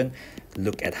nitrogen.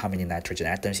 Look at how many nitrogen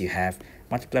atoms you have,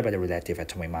 multiply by the relative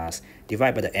atomic mass,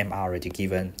 divide by the MR already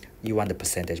given. You want the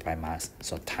percentage by mass,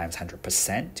 so times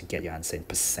 100% to get your answer in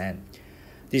percent.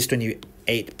 This is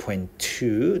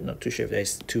 28.2, not too sure if that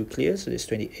is too clear, so this is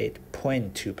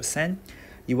 28.2%.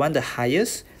 You want the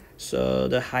highest, so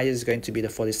the highest is going to be the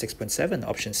 46.7,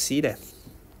 option C there.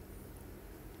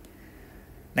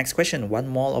 Next question, 1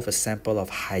 mole of a sample of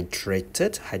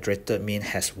hydrated means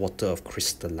has water of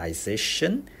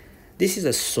crystallization. This is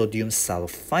a sodium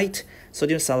sulfide.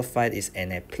 Sodium sulfide is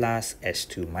Na plus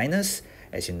S2 minus.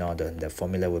 As you know, the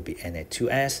formula will be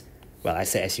Na2S. Well, I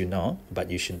say as you know, but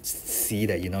you should see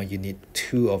that, you know, you need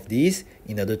 2 of these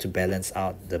in order to balance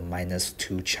out the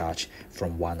 -2 charge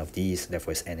from 1 of these.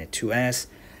 Therefore, it's Na2S.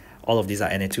 All of these are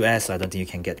Na2S, so I don't think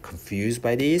you can get confused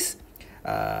by these.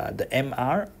 The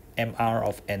MR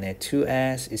of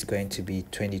Na2S is going to be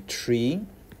 23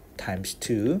 times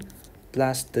 2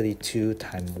 plus 32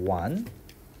 times 1.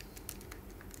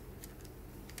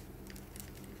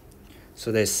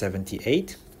 So there's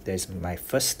 78. There's my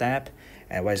first step.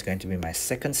 And what is going to be my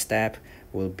second step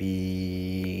will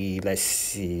be, let's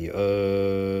see.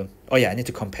 Oh yeah, I need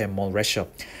to compare mole ratio.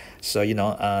 So, you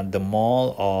know, the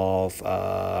mole of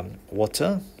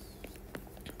water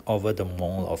over the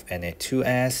mole of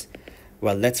Na2S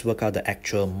Well, let's work out the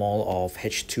actual mole of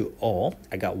H2O.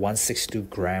 I got 162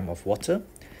 gram of water.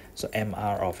 So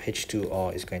MR of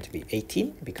H2O is going to be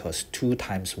 18 because 2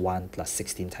 times 1 plus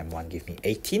 16 times 1 give me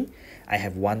 18. I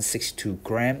have 162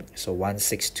 gram, so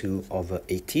 162 over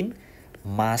 18.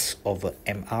 Mass over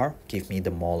MR give me the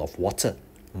mole of water.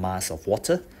 Mass of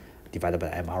water divided by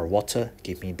MR water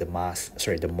give me the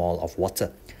mole of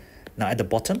water. Now at the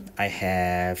bottom, I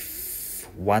have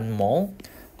 1 mole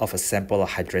of a sample of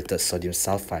hydrated sodium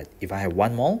sulfide. If I have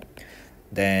 1 mole,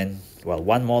 then, well,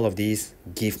 1 mole of these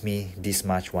give me this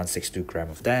much, 162 gram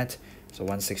of that. So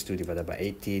 162 divided by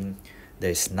 18,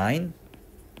 there's 9.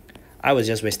 I was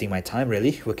just wasting my time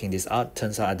really working this out.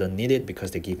 Turns out I don't need it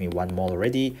because they give me 1 mole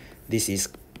already. This is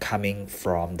coming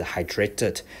from the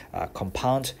hydrated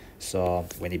compound. So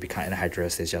when it becomes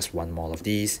anhydrous, there's just 1 mole of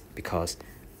these, because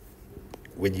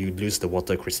when you lose the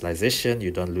water crystallization,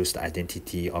 you don't lose the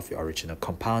identity of your original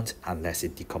compound unless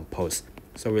it decomposes.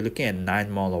 So we're looking at 9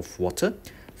 mole of water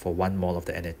for 1 mole of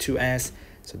the Na2S.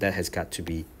 So that has got to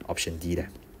be option D there.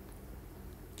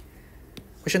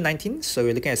 Question 19. So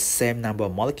we're looking at same number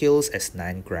of molecules as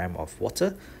 9 gram of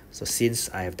water. So since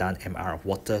I have done MR of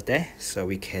water there, so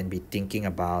we can be thinking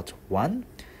about 1,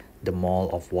 the mole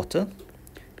of water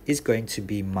is going to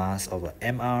be mass over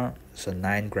MR. So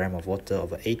 9 gram of water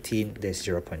over 18, there's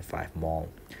 0.5 mole.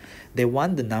 They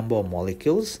want the number of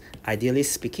molecules. Ideally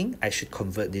speaking, I should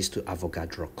convert this to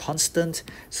Avogadro constant.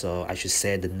 So I should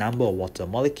say the number of water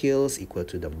molecules equal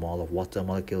to the mole of water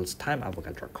molecules times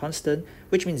Avogadro constant,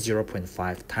 which means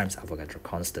 0.5 times Avogadro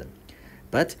constant.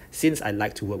 But since I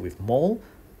like to work with mole,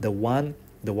 the one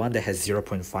that has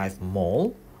 0.5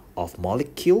 mole of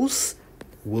molecules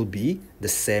will be the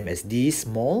same as this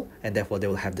mole, and therefore they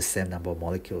will have the same number of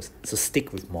molecules. So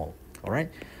stick with mole. All right.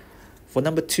 For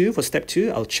number 2, for step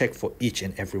 2, I'll check for each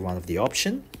and every one of the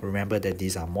option. Remember that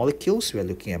these are molecules. We are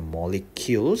looking at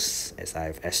molecules, as I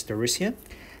have asterisk here.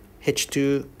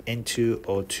 H2, N2,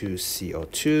 O2,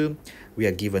 CO2. We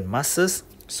are given masses,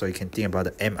 so you can think about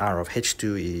the MR of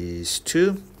H2 is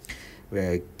 2.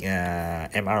 Where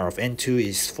MR of N2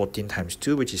 is 14 times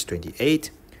 2, which is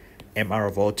 28. MR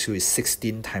of O2 is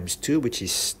 16 times 2, which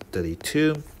is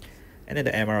 32. And then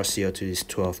the MR of CO2 is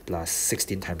 12 plus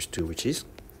 16 times 2, which is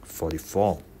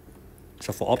 44.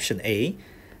 So for option A,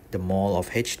 the mole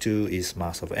of H2 is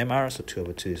mass of MR, so 2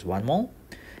 over 2 is 1 mole.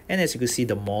 And as you can see,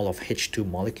 the mole of H2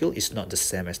 molecule is not the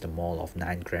same as the mole of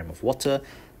 9 gram of water.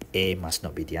 A must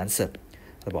not be the answer.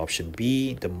 So for option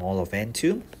B, the mole of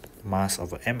N2, mass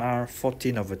over MR,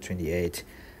 14 over 28,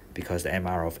 because the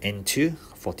MR of N2,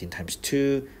 14 times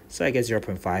 2, so I get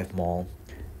 0.5 mole.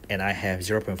 And I have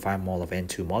 0.5 mole of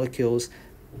N2 molecules,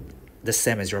 the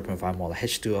same as 0.5 mole of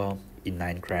H2O in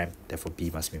 9 gram, therefore B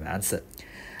must be my answer.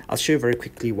 I'll show you very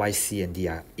quickly why C and D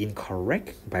are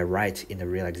incorrect. By right, in the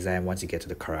real exam, once you get to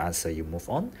the correct answer, you move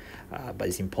on. But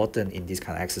it's important in this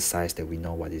kind of exercise that we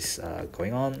know what is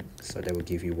going on. So that will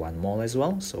give you 1 mole as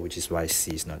well, so which is why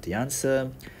C is not the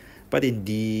answer. But in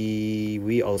D,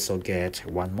 we also get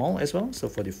 1 mole as well. So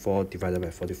 44 divided by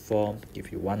 44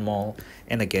 give you 1 mole.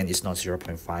 And again, it's not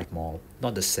 0.5 mole,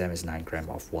 not the same as 9 gram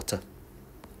of water.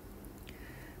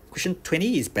 Question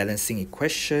 20 is balancing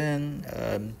equation.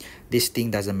 This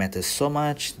thing doesn't matter so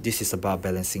much. This is about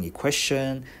balancing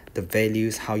equation, the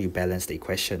values, how you balance the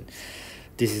equation.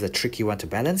 This is a tricky one to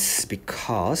balance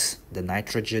because the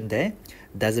nitrogen there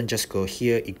doesn't just go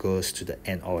here, it goes to the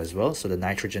NO as well. So the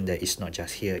nitrogen there is not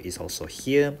just here, it's also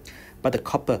here. But the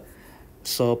copper,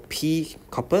 so P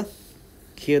copper,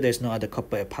 here there's no other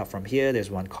copper apart from here, there's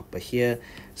 1 copper here.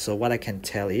 So what I can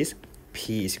tell is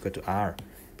P is equal to R.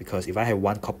 Because if I have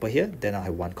 1 copper here, then I'll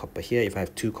have 1 copper here. If I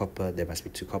have 2 copper, there must be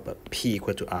 2 copper. P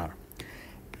equal to R.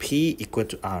 P equal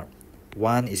to R.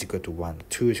 1 is equal to 1.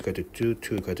 2 is equal to 2.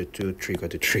 2 equal to 2. 3 equal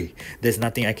to 3. There's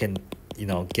nothing I can,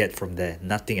 get from there.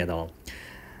 Nothing at all.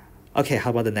 Okay, how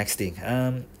about the next thing?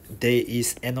 There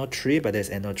is NO3, but there's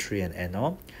NO3 and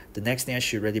NO. The next thing I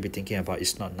should really be thinking about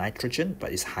is not nitrogen,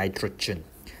 but it's hydrogen.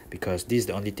 Because this is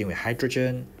the only thing with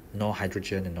hydrogen. No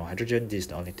hydrogen and no hydrogen. This is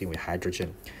the only thing with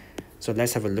hydrogen. So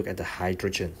let's have a look at the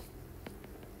hydrogen.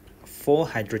 For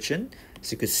hydrogen,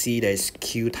 so you could see there's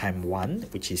Q times 1,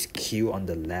 which is Q on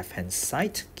the left hand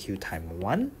side, Q times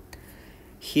 1.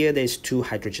 Here there's 2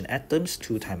 hydrogen atoms,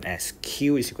 2 times S.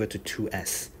 Q is equal to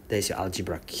 2S. There's your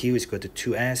algebra. Q is equal to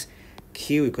 2S.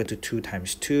 Q equal to 2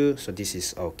 times 2. So this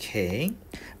is okay.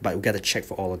 But we got to check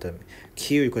for all of them.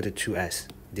 Q equal to 2S.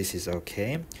 This is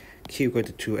okay. Q equal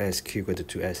to 2S. Q equal to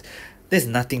 2S. There's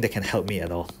nothing that can help me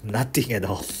at all. Nothing at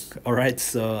all. Alright,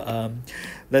 so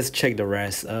let's check the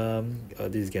rest.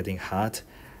 This is getting hard.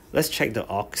 Let's check the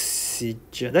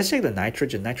oxygen. Let's check the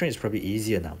nitrogen. Nitrogen is probably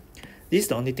easier now. This is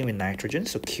the only thing with nitrogen,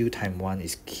 so Q times 1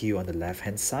 is Q on the left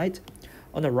hand side.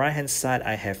 On the right hand side,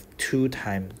 I have 2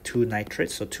 times 2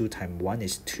 nitrates, so 2 times 1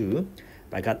 is 2.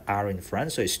 But I got R in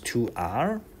front, so it's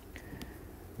 2R.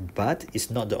 But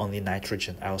it's not the only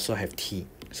nitrogen, I also have T,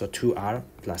 so 2R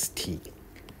plus T.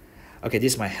 Okay,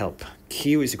 this is my help.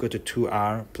 Q is equal to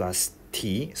 2R plus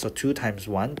T, so 2 times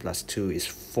 1 plus 2 is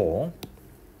 4.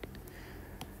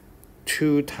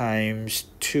 2 times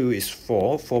 2 is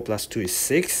 4, 4 plus 2 is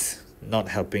 6, not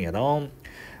helping at all.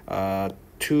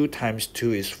 2 times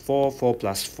 2 is 4, 4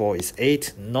 plus 4 is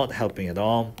 8, not helping at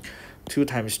all. 2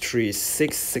 times 3 is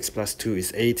 6, 6 plus 2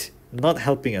 is 8, not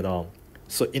helping at all.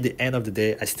 So in the end of the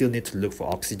day, I still need to look for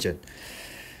oxygen.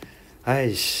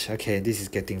 Aish, okay, this is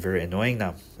getting very annoying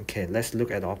now. Okay, let's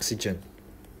look at oxygen.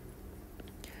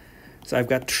 So I've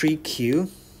got 3Q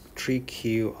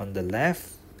on the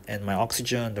left, and my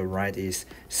oxygen on the right is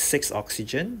 6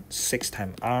 oxygen, 6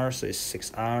 times R, so it's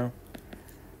 6R,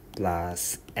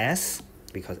 plus S,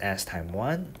 because S times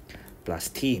 1, plus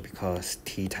T, because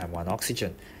T times 1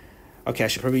 oxygen. Okay, I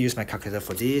should probably use my calculator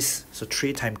for this. So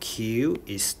 3 times Q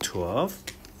is 12.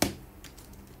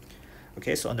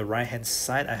 Okay, so on the right hand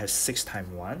side, I have 6 times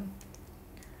 1,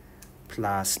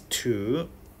 plus 2,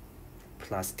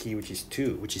 plus T, which is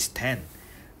 2, which is 10.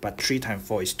 But 3 times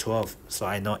 4 is 12, so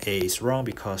I know A is wrong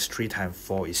because 3 times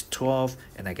 4 is 12,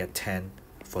 and I get 10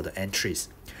 for the entries.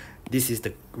 This is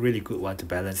the really good one to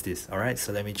balance this. Alright,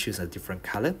 so let me choose a different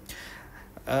color.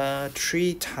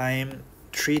 3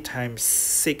 times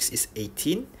 6 is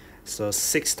 18, so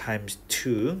 6 times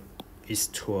 2 is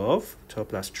 12, 12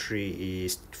 plus 3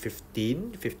 is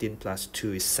 15, 15 plus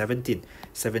 2 is 17,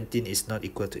 17 is not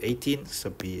equal to 18, so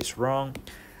B is wrong.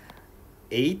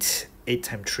 8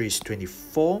 times 3 is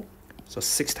 24, so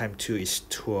 6 times 2 is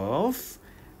 12,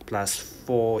 plus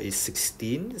 4 is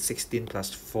 16, 16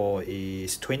 plus 4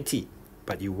 is 20,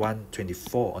 but you want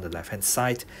 24 on the left hand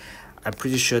side. I'm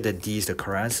pretty sure that D is the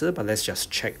correct answer, but let's just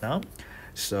check now.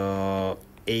 So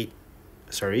 8,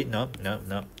 sorry, no,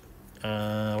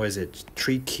 where is it?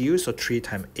 3Q, so 3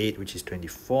 times 8, which is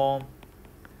 24.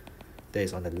 That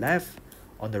is on the left.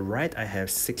 On the right, I have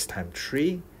 6 times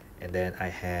 3, and then I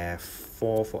have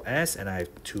 4 for S, and I have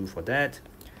 2 for that.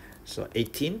 So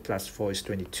 18 plus 4 is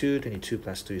 22, 22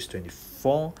 plus 2 is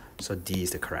 24. So D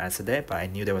is the correct answer there, but I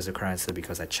knew there was a correct answer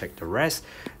because I checked the rest.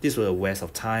 This was a waste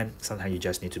of time. Sometimes you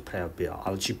just need to play a bit of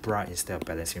algebra instead of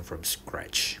balancing from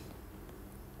scratch.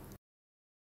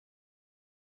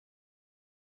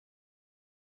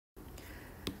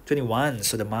 So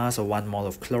the mass of 1 mole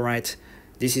of chloride.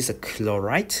 This is a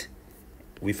chloride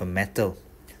with a metal.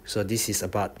 So this is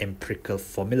about empirical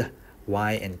formula,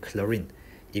 Y and chlorine.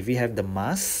 If we have the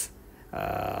mass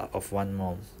of 1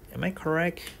 mole, am I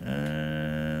correct?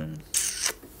 I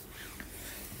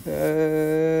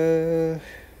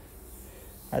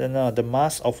don't know, the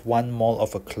mass of 1 mole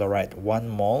of a chloride, 1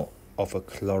 mole of a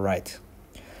chloride.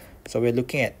 So we're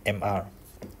looking at MR.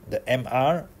 The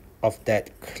MR of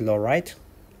that chloride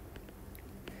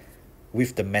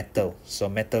with the metal, so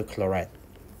metal chloride,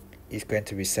 is going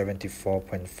to be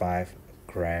 74.5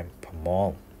 gram per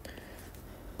mole.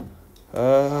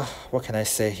 What can I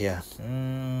say here?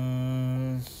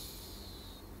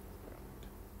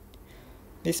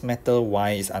 This metal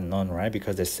Y is unknown, right?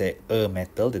 Because they say a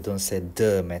metal, they don't say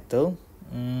the metal.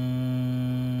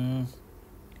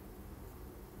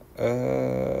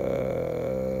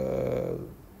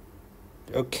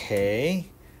 Okay.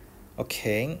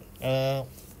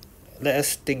 Let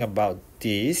us think about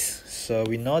this. So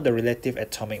we know the relative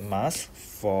atomic mass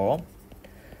for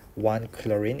 1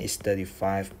 chlorine is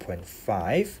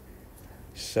 35.5.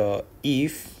 So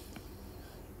if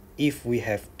we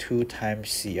have 2 times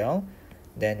Cl,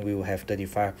 then we will have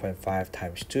 35.5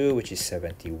 times 2, which is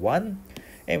 71.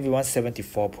 And we want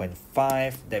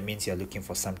 74.5, that means you're looking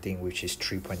for something which is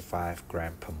 3.5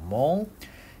 gram per mole.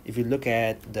 If you look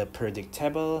at the periodic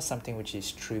table, something which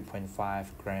is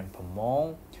 3.5 gram per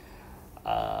mole,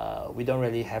 we don't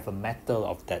really have a metal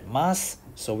of that mass,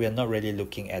 so we are not really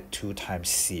looking at 2 times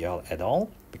Cl at all,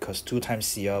 because 2 times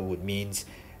Cl would mean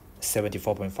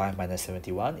 74.5 minus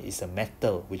 71 is a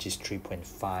metal which is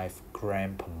 3.5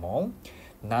 gram per mole.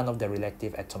 None of the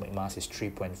relative atomic mass is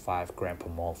 3.5 gram per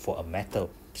mole for a metal,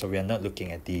 so we are not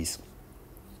looking at these.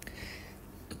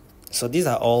 So these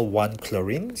are all 1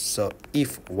 chlorine. So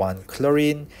if 1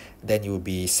 chlorine, then it will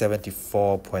be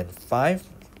 74.5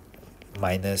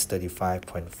 minus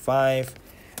 35.5.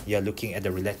 You are looking at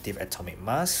the relative atomic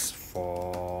mass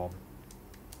for,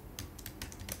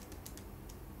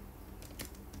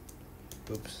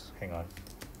 oops, hang on.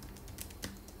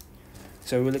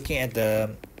 So we're looking at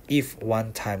the if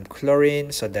 1 time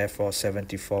chlorine, so therefore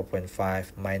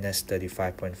 74.5 minus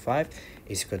 35.5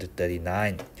 is equal to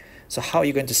 39. So how are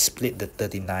you going to split the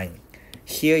 39?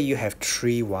 Here you have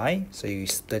 3y, so you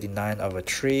use 39 over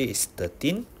 3 is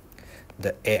 13,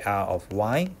 the AR of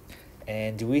y.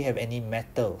 And do we have any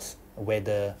metals where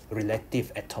the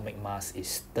relative atomic mass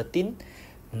is 13?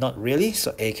 Not really,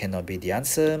 so A cannot be the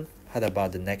answer. How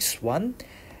about the next one?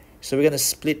 So we're going to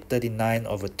split 39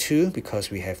 over 2 because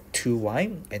we have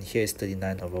 2y, and here is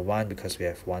 39 over 1 because we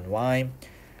have 1y.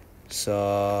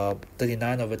 So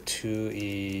 39 over 2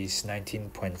 is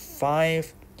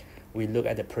 19.5. We look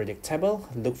at the periodic table,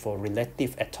 look for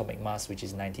relative atomic mass, which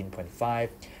is 19.5.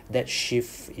 That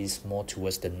shift is more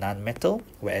towards the non-metal,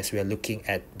 whereas we are looking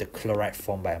at the chloride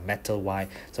formed by a metal Y,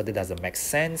 so that doesn't make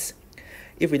sense.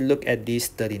 If we look at this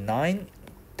 39,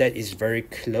 that is very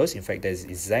close. In fact, that is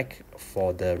exact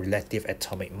for the relative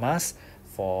atomic mass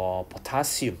for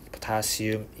potassium.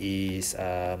 Potassium is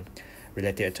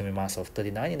relative atomic mass of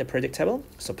 39 in the periodic table.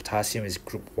 So potassium is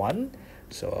group 1.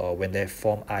 So when they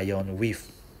form ion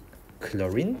with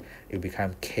chlorine, it will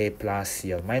become K plus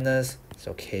Cl minus.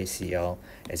 So KCl,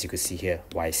 as you can see here,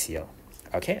 YCl.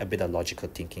 Okay, a bit of logical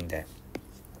thinking there.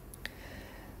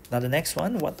 Now the next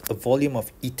one, what a volume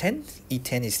of ethane.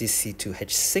 Ethane is this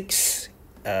C2H6,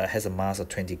 has a mass of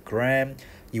 20 gram.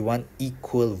 You want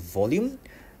equal volume.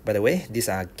 By the way, these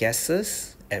are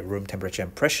gases at room temperature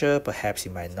and pressure. Perhaps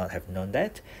you might not have known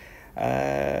that.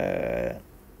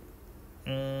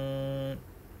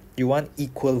 You want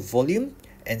equal volume,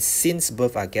 and since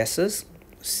both are gases,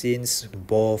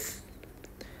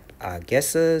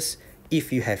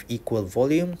 if you have equal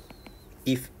volume,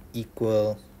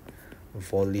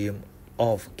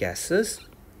 of gases,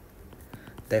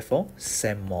 therefore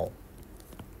same mole,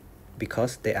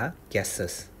 because they are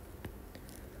gases.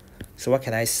 So what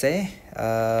can I say?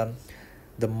 The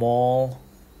mole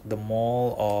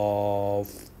of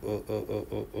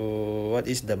what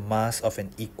is the mass of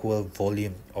an equal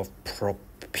volume of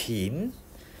propene?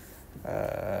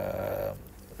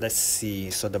 Let's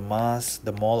see. So the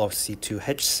mole of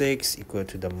C2H6 equal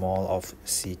to the mole of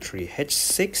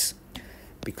C3H6,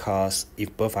 because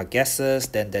if both are gases,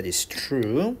 then that is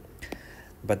true.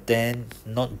 But then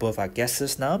not both are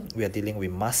gases now. We are dealing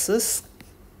with masses.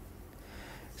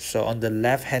 So on the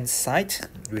left hand side,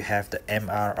 we have the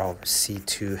MR of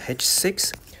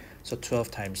C2H6. So 12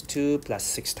 times 2 plus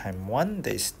 6 times 1,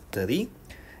 that is 30.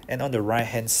 And on the right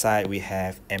hand side, we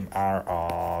have MR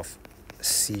of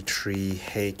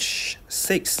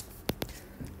C3H6,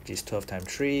 which is 12 times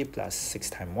 3 plus 6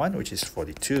 times 1, which is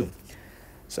 42.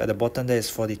 So at the bottom there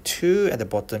is 42, at the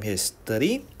bottom here is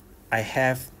 30. I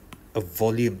have a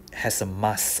volume, has a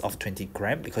mass of 20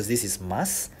 gram, because this is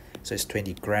mass, so it's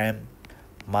 20 gram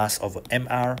mass over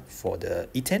MR for the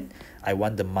ethane. I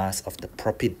want the mass of the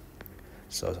propene,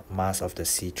 so mass of the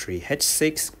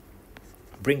C3H6.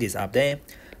 Bring this up there.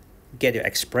 Get your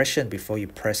expression before you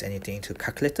press anything into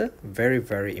calculator. Very,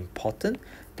 very important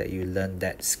that you learn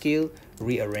that skill.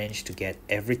 Rearrange to get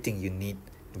everything you need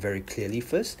very clearly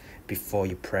first before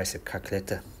you press your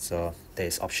calculator. So there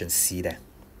is option C there.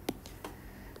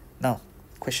 Now,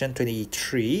 question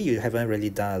 23, you haven't really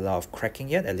done a lot of cracking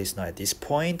yet, at least not at this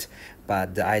point.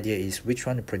 But the idea is which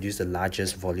one to produce the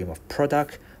largest volume of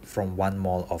product from 1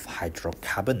 mole of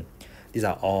hydrocarbon. These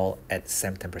are all at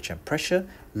same temperature and pressure.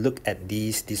 Look at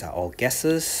these are all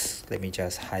gases. Let me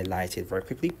just highlight it very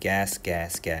quickly. Gas,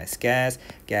 gas, gas, gas,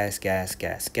 gas, gas,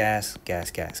 gas, gas,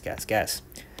 gas, gas, gas, gas.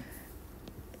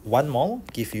 1 mole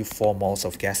give you 4 moles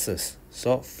of gases.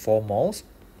 So 4 moles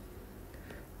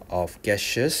of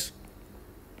gaseous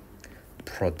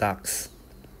products.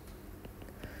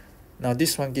 Now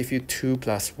this one give you 2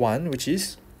 plus 1, which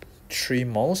is 3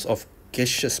 moles of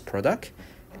gaseous product.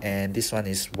 And this one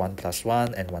is 1 plus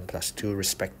 1 and 1 plus 2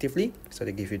 respectively. So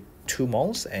they give you 2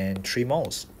 moles and 3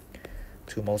 moles.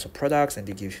 2 moles of products, and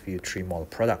they give you 3 mole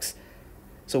products.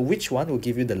 So which one will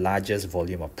give you the largest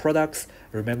volume of products?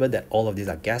 Remember that all of these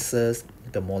are gases.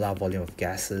 The molar volume of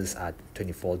gases are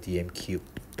 24 dm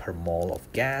cubed per mole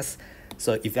of gas.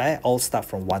 So if I all start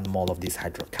from 1 mole of this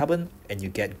hydrocarbon, and you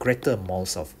get greater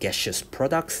moles of gaseous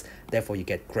products, therefore you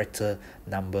get greater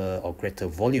number or greater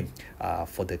volume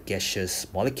for the gaseous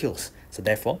molecules. So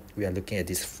therefore we are looking at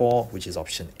this 4, which is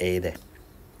option A there.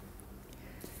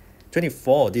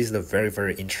 24, this is a very,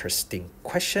 very interesting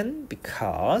question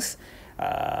because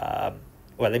well,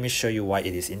 let me show you why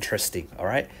it is interesting. All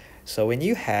right, so when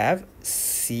you have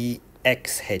CXHY,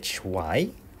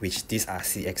 which these are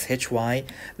CXHY,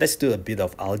 let's do a bit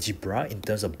of algebra in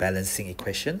terms of balancing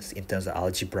equations, in terms of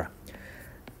algebra.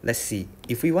 Let's see.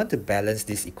 If we want to balance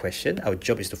this equation, our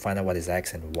job is to find out what is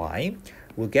x and y.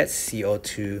 We'll get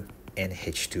CO2 and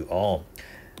H2O.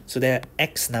 So there are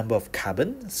x number of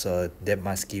carbon, so that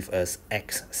must give us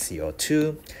x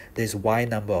CO2. There's y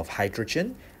number of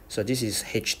hydrogen, so this is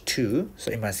H2,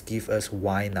 so it must give us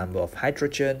y number of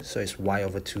hydrogen, so it's y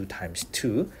over 2 times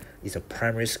 2. It's a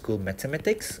primary school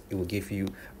mathematics. It will give you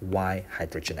y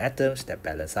hydrogen atoms that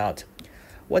balance out.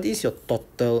 What is your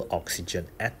total oxygen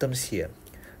atoms here?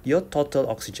 Your total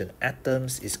oxygen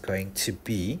atoms is going to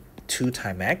be 2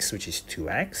 times x, which is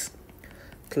 2x,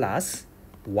 plus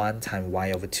 1 times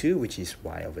y over 2, which is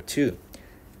y over 2.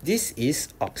 This is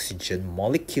oxygen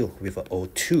molecule with a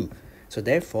O2. So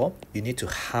therefore, you need to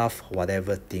halve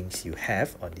whatever things you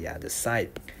have on the other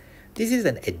side. This is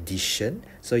an addition,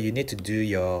 so you need to do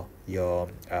your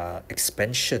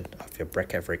expansion of your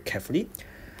bracket very carefully.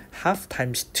 Half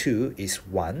times 2 is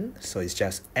 1, so it's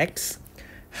just x.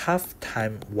 Half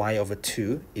times y over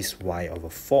 2 is y over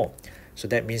 4. So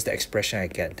that means the expression I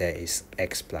get there is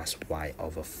x plus y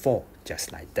over 4,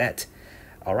 just like that.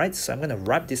 Alright, so I'm going to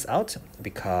write this out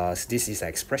because this is an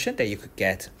expression that you could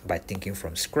get by thinking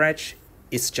from scratch.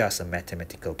 It's just a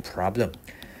mathematical problem.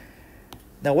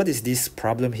 Now, what is this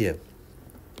problem here?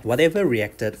 Whatever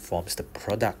reacted forms the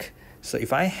product. So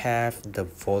if I have the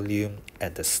volume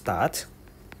at the start,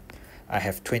 I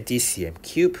have 20 cm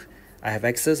cube, I have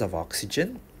excess of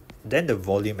oxygen, then the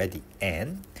volume at the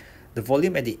end. The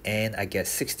volume at the end, I get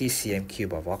 60 cm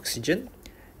cube of oxygen,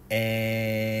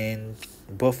 and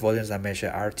both volumes are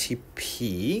measured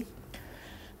RTP.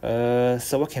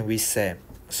 So what can we say?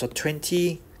 So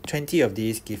 20 of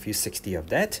these give you 60 of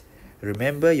that.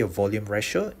 Remember, your volume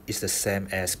ratio is the same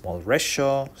as mole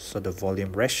ratio, so the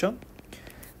volume ratio,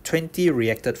 20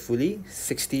 reacted fully,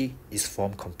 60 is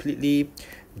formed completely,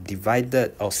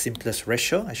 divided, or simplest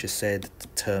ratio, I should say the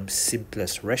term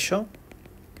simplest ratio,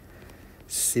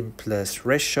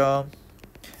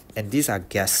 and these are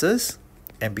gases,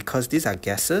 and because these are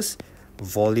gases,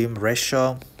 volume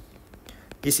ratio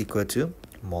is equal to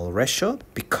mole ratio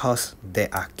because they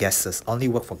are gases. Only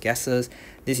work for gases.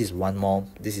 This is 1 mole.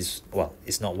 This is, well,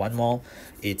 it's not 1 mole.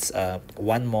 It's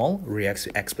 1 mole reacts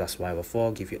with x plus y over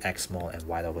 4, give you x mole and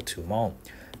y over 2 mole.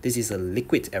 This is a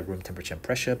liquid at room temperature and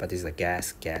pressure, but this is a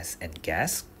gas, and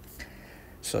gas.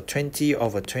 So 20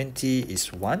 over 20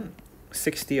 is 1.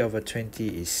 60 over 20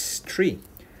 is 3.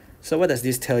 So what does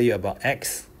this tell you about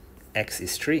x? X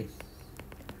is 3.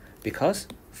 Because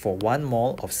for 1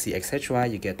 mole of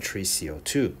CXHY, you get 3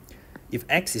 CO2. If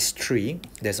x is 3,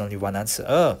 there's only one answer.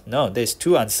 Oh, no, there's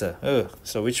 2 answers. Oh,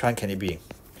 so which one can it be?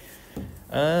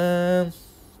 Let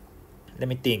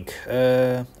me think.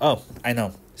 Oh, I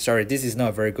know. Sorry, this is not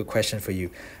a very good question for you.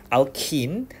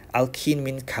 Alkene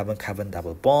means carbon-carbon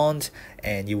double bond,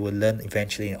 and you will learn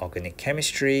eventually in organic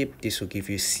chemistry. This will give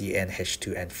you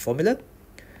CnH2n formula.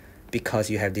 Because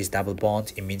you have this double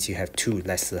bond, it means you have 2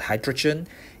 lesser hydrogen.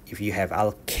 If you have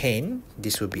alkane,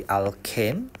 this will be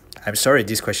alkane. I'm sorry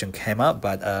this question came up,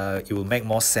 but it will make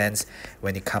more sense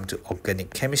when it comes to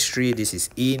organic chemistry. This is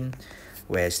in,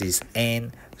 whereas this is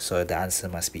N, so the answer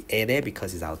must be A there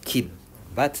because it's alkene.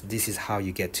 But this is how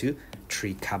you get to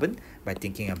 3 carbon by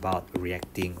thinking about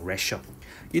reacting ratio.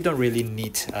 You don't really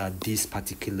need this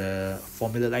particular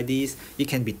formula like this. You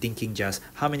can be thinking just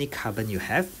how many carbon you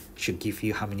have should give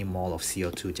you how many mole of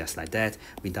CO2, just like that,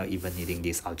 without even needing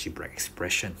this algebraic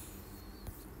expression.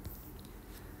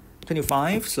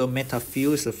 25. So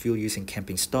metafuel is a fuel used in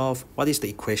camping stove. What is the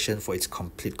equation for its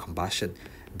complete combustion?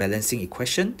 Balancing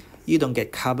equation. You don't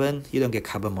get carbon, you don't get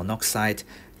carbon monoxide,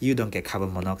 you don't get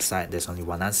carbon monoxide. There's only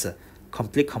one answer.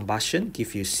 Complete combustion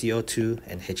give you CO2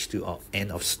 and H2O.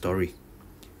 End of story.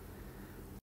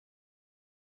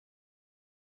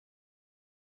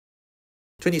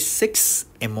 26.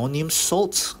 Ammonium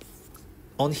salt.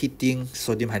 On heating,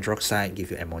 sodium hydroxide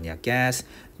give you ammonia gas.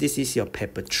 This is your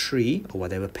paper 3 or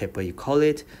whatever paper you call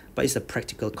it, but it's a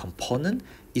practical component.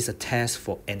 It's a test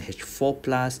for NH4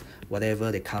 plus.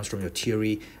 Whatever that comes from your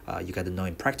theory, you got to know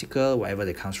in practical. Whatever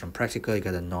that comes from practical, you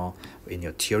got to know in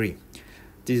your theory.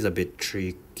 This is a bit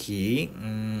tricky.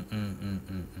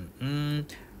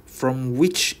 From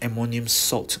which ammonium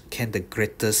salt can the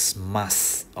greatest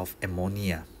mass of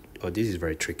ammonia? Oh, this is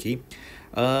very tricky.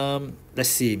 Let's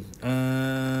see.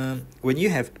 When you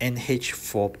have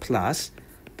NH4 plus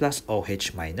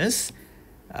OH minus,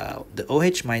 the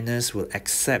OH minus will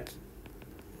accept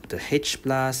the H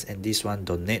plus, and this one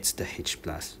donates the H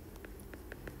plus.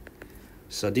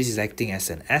 So this is acting as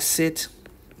an acid,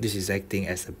 this is acting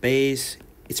as a base.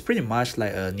 It's pretty much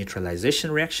like a neutralization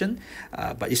reaction,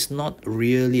 but it's not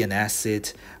really an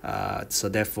acid. So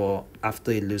therefore,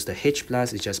 after it loses the H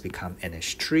plus, it just becomes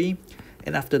NH3.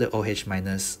 And after the OH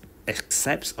minus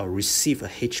accepts or receive a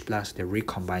H plus, they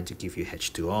recombine to give you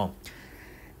H2O.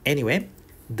 Anyway,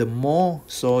 the mole,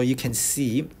 so you can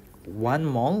see 1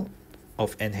 mole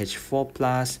of NH4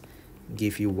 plus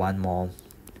give you 1 mole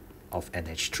of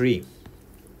NH3.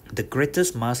 The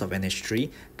greatest mass of NH3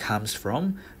 comes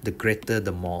from the greater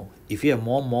the mole. If you have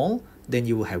more mole, then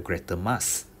you will have greater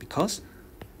mass, because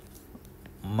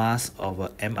mass over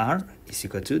mR is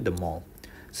equal to the mole.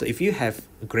 So if you have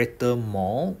greater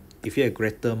mole, if you have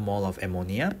greater mole of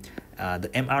ammonia, the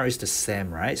mR is the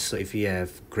same, right? So if you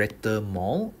have greater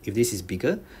mole, if this is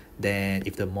bigger, then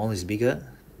if the mole is bigger,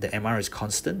 the mR is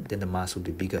constant, then the mass will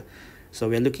be bigger. So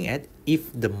we're looking at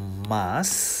if the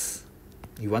mass,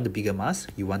 you want the bigger mass,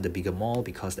 you want the bigger mole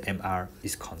because the mR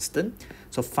is constant.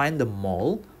 So find the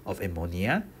mole of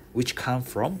ammonia which come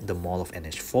from the mole of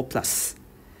NH4 plus.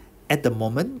 At the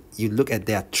moment, you look at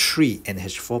there are 3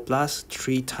 NH4 plus,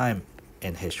 3 times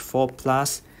NH4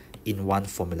 plus in one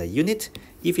formula unit.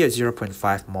 If you have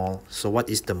 0.5 mole, so what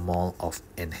is the mole of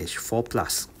NH4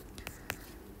 plus?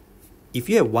 If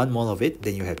you have 1 mole of it,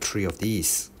 then you have 3 of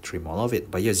these, 3 mole of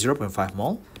it. But you have 0.5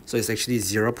 mole, so it's actually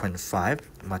 0.5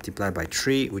 multiplied by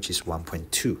 3, which is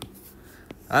 1.2.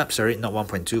 Sorry, not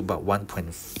 1.2, but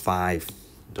 1.5.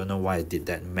 Don't know why I did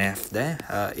that math there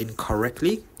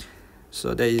incorrectly.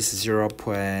 So that is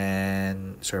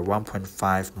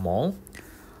 1.5 mole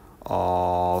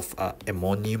of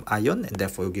ammonium ion, and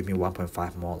therefore it will give me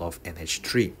 1.5 mole of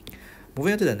NH3.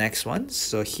 Moving on to the next one.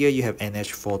 So here you have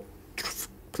NH4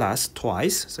 plus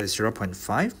twice, so it's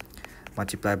 0.5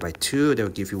 multiplied by 2, that will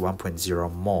give you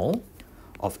 1.0 mole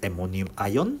of ammonium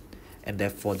ion, and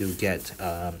therefore you'll get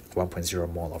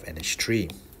 1.0 mole of NH3.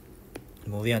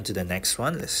 Moving on to the next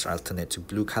one, let's alternate to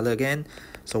blue color again.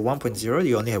 So 1.0,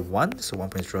 you only have 1, so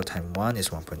 1.0 times 1 is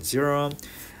 1.0.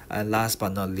 And last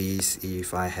but not least,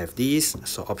 if I have these,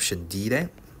 so option D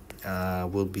there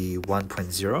will be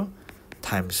 1.0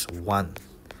 times 1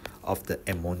 of the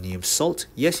ammonium salt.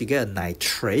 Yes, you get a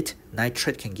nitrate.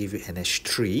 Nitrate can give you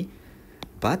NH3,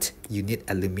 but you need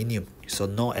aluminium. So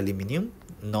no aluminium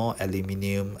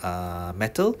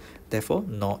metal, therefore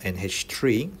no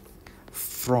NH3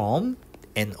 from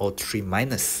NO3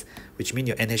 minus, which means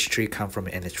your NH3 come from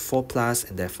NH4 plus,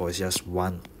 and therefore it's just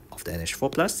 1 of the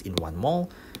NH4 plus in 1 mole.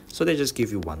 So they just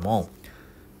give you 1 mole.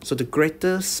 So the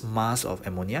greatest mass of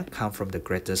ammonia come from the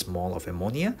greatest mole of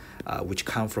ammonia, which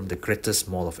come from the greatest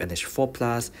mole of NH4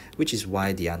 plus, which is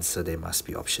why the answer there must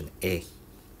be option A.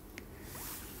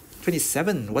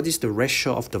 27. What is the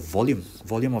ratio of the volume?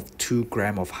 Volume of 2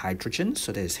 grams of hydrogen.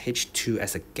 So there is H2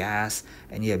 as a gas,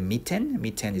 and you have methane.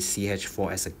 Methane is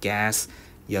CH4 as a gas.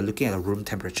 You are looking at a room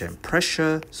temperature and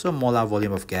pressure. So molar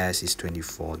volume of gas is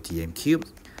 24 dm cubed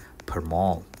per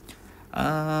mole.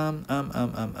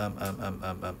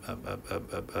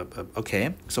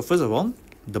 Okay, so first of all,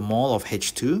 the mole of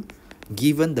H2,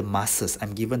 given the masses,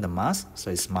 I'm given the mass,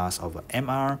 so it's mass over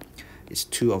mR, it's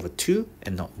 2 over 2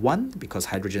 and not 1 because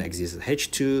hydrogen exists as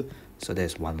H2, so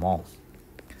there's 1 mole.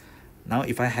 Now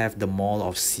if I have the mole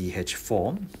of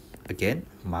CH4, again,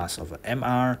 mass over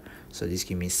mR, so this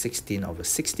gives me 16 over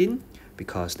 16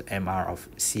 because the mR of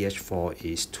CH4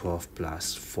 is 12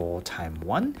 plus 4 times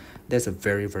 1. There's a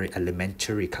very, very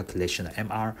elementary calculation of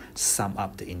mR. Sum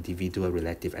up the individual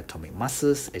relative atomic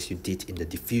masses as you did in the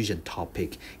diffusion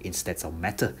topic in states of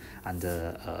matter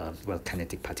under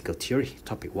kinetic particle theory,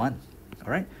 topic 1.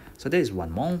 Alright, so there is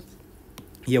 1 mole.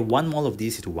 Here 1 mole of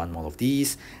this is to 1 mole of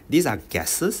these. These are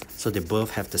gases, so they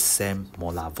both have the same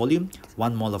molar volume.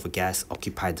 1 mole of a gas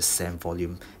occupies the same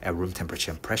volume at room temperature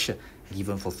and pressure,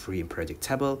 given for free in periodic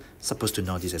table. Supposed to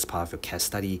know this as part of your CAS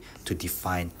study to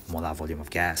define molar volume of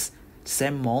gas.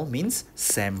 Same mole means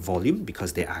same volume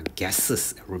because they are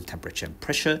gases at room temperature and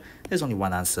pressure. There's only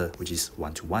one answer, which is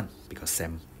 1 to 1, because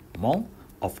same mole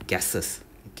of gases.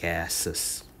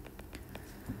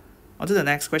 On to the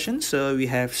next question. So we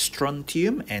have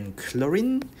strontium and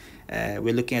chlorine.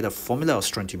 We're looking at the formula of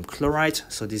strontium chloride.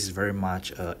 So this is very much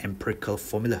an empirical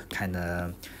formula kind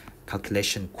of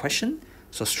calculation question.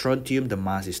 So strontium, the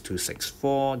mass is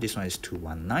 264. This one is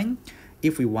 219.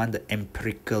 If we want the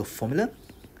empirical formula,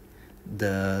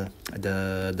 the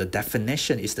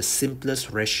definition is the simplest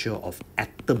ratio of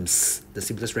atoms. The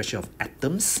simplest ratio of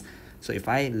atoms. So if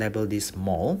I label this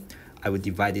mole, I would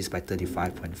divide this by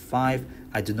 35.5.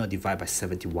 I do not divide by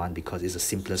 71 because it's the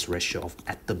simplest ratio of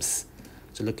atoms.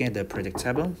 So looking at the periodic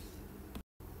table,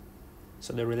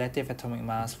 so the relative atomic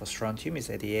mass for strontium is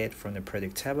 88 from the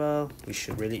periodic table. We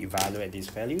should really evaluate these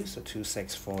values. So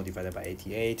 264 divided by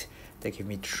 88, that gives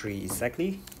me 3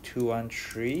 exactly.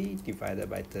 213 divided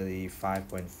by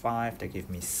 35.5, that gives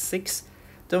me 6.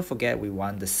 Don't forget we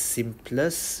want the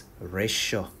simplest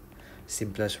ratio.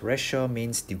 Simplest ratio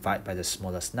means divide by the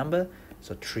smallest number.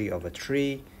 So 3 over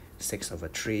 3, 6 over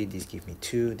 3, this gives me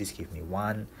 2, this gives me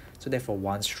 1. So therefore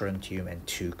 1 strontium and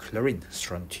 2 chlorine,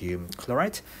 strontium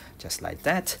chloride, just like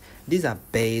that. These are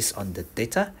based on the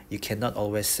data. You cannot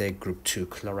always say group 2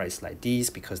 chlorides like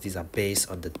these because these are based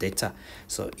on the data.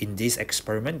 So in this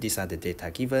experiment, these are the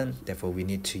data given. Therefore, we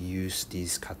need to use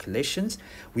these calculations.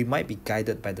 We might be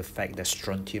guided by the fact that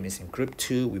strontium is in group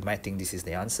 2. We might think this is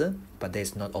the answer, but that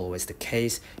is not always the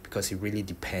case because it really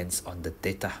depends on the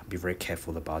data. Be very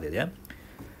careful about it, yeah?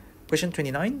 Question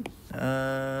 29.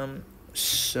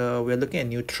 So we're looking at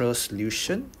neutral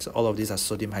solution. So all of these are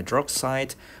sodium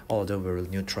hydroxide. All of them will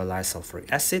neutralize sulfuric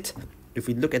acid. If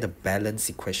we look at the balance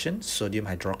equation, sodium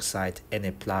hydroxide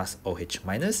Na plus OH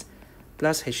minus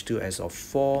plus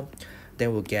H2SO4,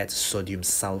 then we'll get sodium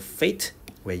sulfate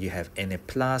where you have Na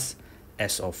plus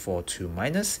SO4 2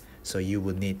 minus. So you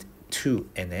will need 2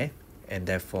 Na and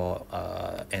therefore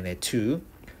Na2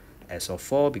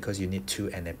 SO4 because you need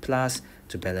 2 Na plus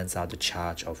to balance out the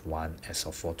charge of 1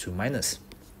 SO4 2 minus.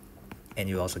 And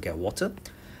you also get water.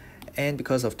 And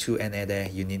because of 2 Na there,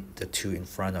 you need the 2 in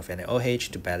front of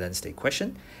NaOH to balance the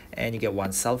equation. And you get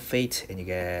 1 sulfate and you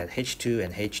get H2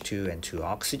 and 2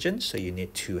 oxygen. So you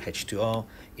need 2 H2O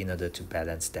in order to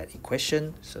balance that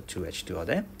equation. So 2 H2O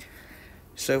there.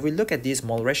 So if we look at this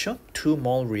mole ratio, 2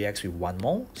 mole reacts with 1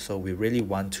 mole. So we really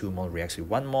want 2 mole reacts with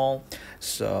 1 mole.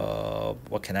 So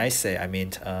what can I say? I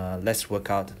mean, let's work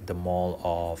out the mole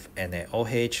of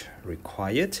NaOH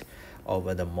required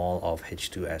over the mole of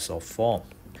H2SO4.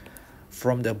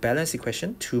 From the balance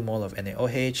equation, 2 mole of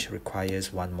NaOH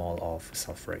requires 1 mole of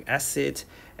sulfuric acid.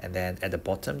 And then at the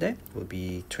bottom there will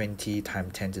be 20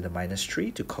 times 10 to the minus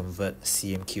 3 to convert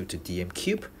cm cube to dm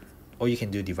cube. Or you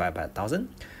can do divide by 1000.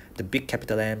 The big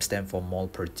capital M stands for mole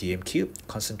per dm cube,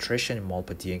 concentration in mole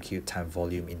per dm cube times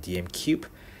volume in dm cube.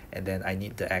 And then I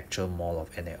need the actual mole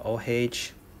of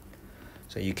NaOH.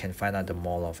 So you can find out the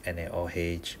mole of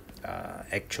NaOH,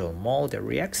 actual mole that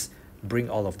reacts. Bring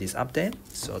all of this up there.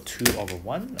 So 2 over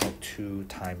 1 or 2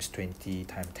 times 20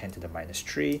 times 10 to the minus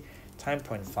 3 times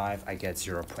 0.5, I get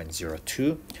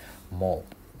 0.02 mole.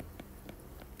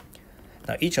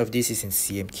 Now each of these is in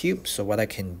cm cube, so what I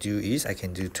can do is I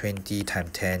can do 20 times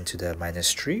 10 to the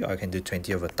minus 3, or I can do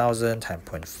 20 over 1000 times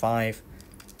 0.5.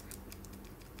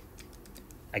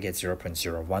 I get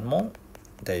 0.01 mole.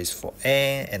 That is for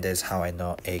A, and that's how I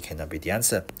know A cannot be the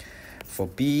answer. For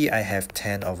B, I have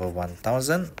 10 over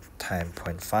 1000 times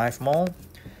 0.5 mole.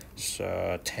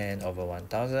 So 10 over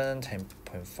 1000 times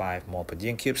 0.5 mole per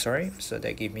dm cube, sorry. So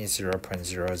that gives me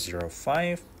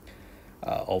 0.005.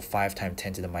 Or 5 times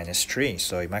 10 to the minus 3.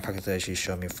 So in my calculator actually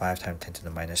show me 5 times 10 to the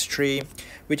minus 3,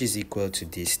 which is equal to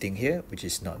this thing here, which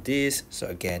is not this. So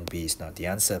again, B is not the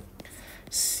answer.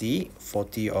 C,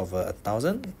 40 over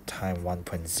 1000 times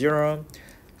 1.0.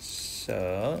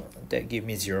 So that gives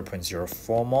me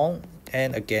 0.04 mole.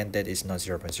 And again, that is not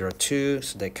 0.02,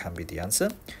 so that can't be the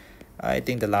answer. I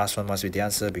think the last one must be the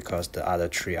answer because the other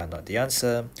 3 are not the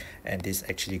answer. And this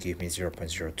actually gives me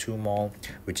 0.02 mole,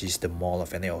 which is the mole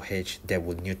of NaOH that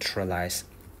will neutralize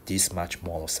this much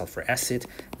mole of sulfuric acid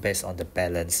based on the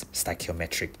balanced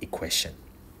stoichiometric equation.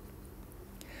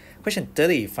 Question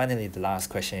 30, finally the last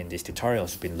question in this tutorial.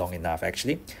 It's been long enough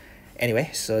actually.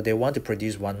 Anyway, so they want to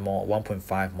produce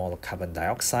 1.5 mole of carbon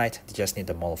dioxide. They just need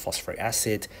the mole of phosphoric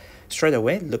acid. Straight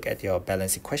away, look at your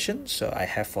balance equation. So I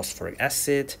have phosphoric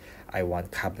acid. I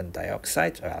want carbon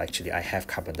dioxide. Actually, I have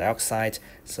carbon dioxide.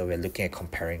 So we're looking at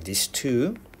comparing these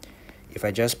two. If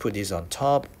I just put this on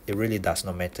top, it really does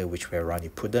not matter which way around you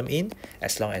put them in,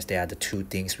 as long as they are the two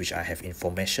things which I have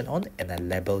information on and I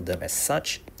label them as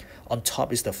such. On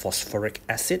top is the phosphoric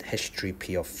acid,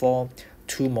 H3PO4,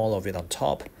 2 mole of it on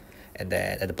top. And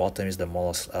then at the bottom is the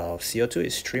mole of CO2,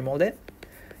 is 3 mole there.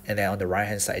 And then on the right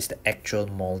hand side is the actual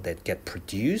mole that get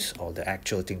produced, or the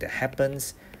actual thing that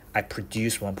happens. I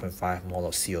produce 1.5 mole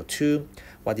of CO2.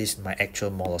 What is my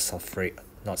actual mole of phosphoric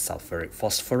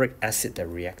acid that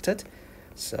reacted?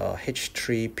 So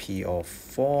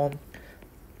H3PO4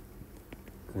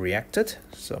 reacted.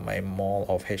 So my mole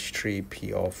of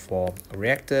H3PO4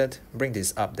 reacted. Bring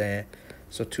this up there.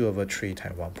 So 2 over 3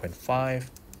 times 1.5.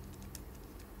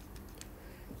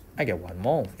 I get 1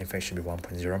 mole. In fact, it should be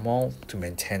 1.0 mole to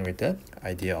maintain with the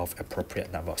idea of appropriate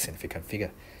number of significant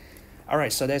figure.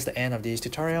 Alright, so that's the end of this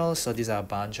tutorial. So these are a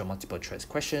bunch of multiple choice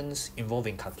questions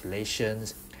involving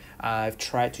calculations. I've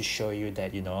tried to show you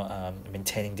that,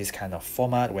 maintaining this kind of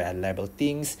format where I label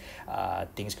things,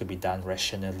 things could be done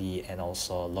rationally and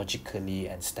also logically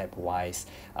and stepwise,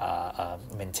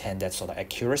 maintain that sort of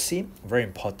accuracy. Very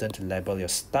important to label your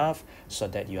stuff so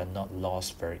that you are not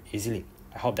lost very easily.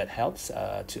 I hope that helps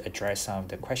to address some of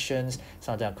the questions.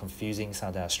 Some of them are confusing, some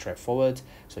of them are straightforward.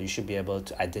 So you should be able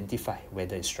to identify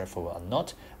whether it's straightforward or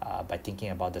not by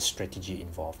thinking about the strategy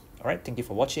involved. All right, thank you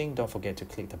for watching. Don't forget to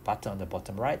click the button on the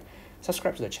bottom right.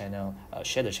 Subscribe to the channel,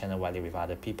 share the channel widely with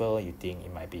other people you think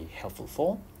it might be helpful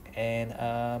for. And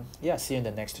yeah, see you in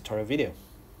the next tutorial video.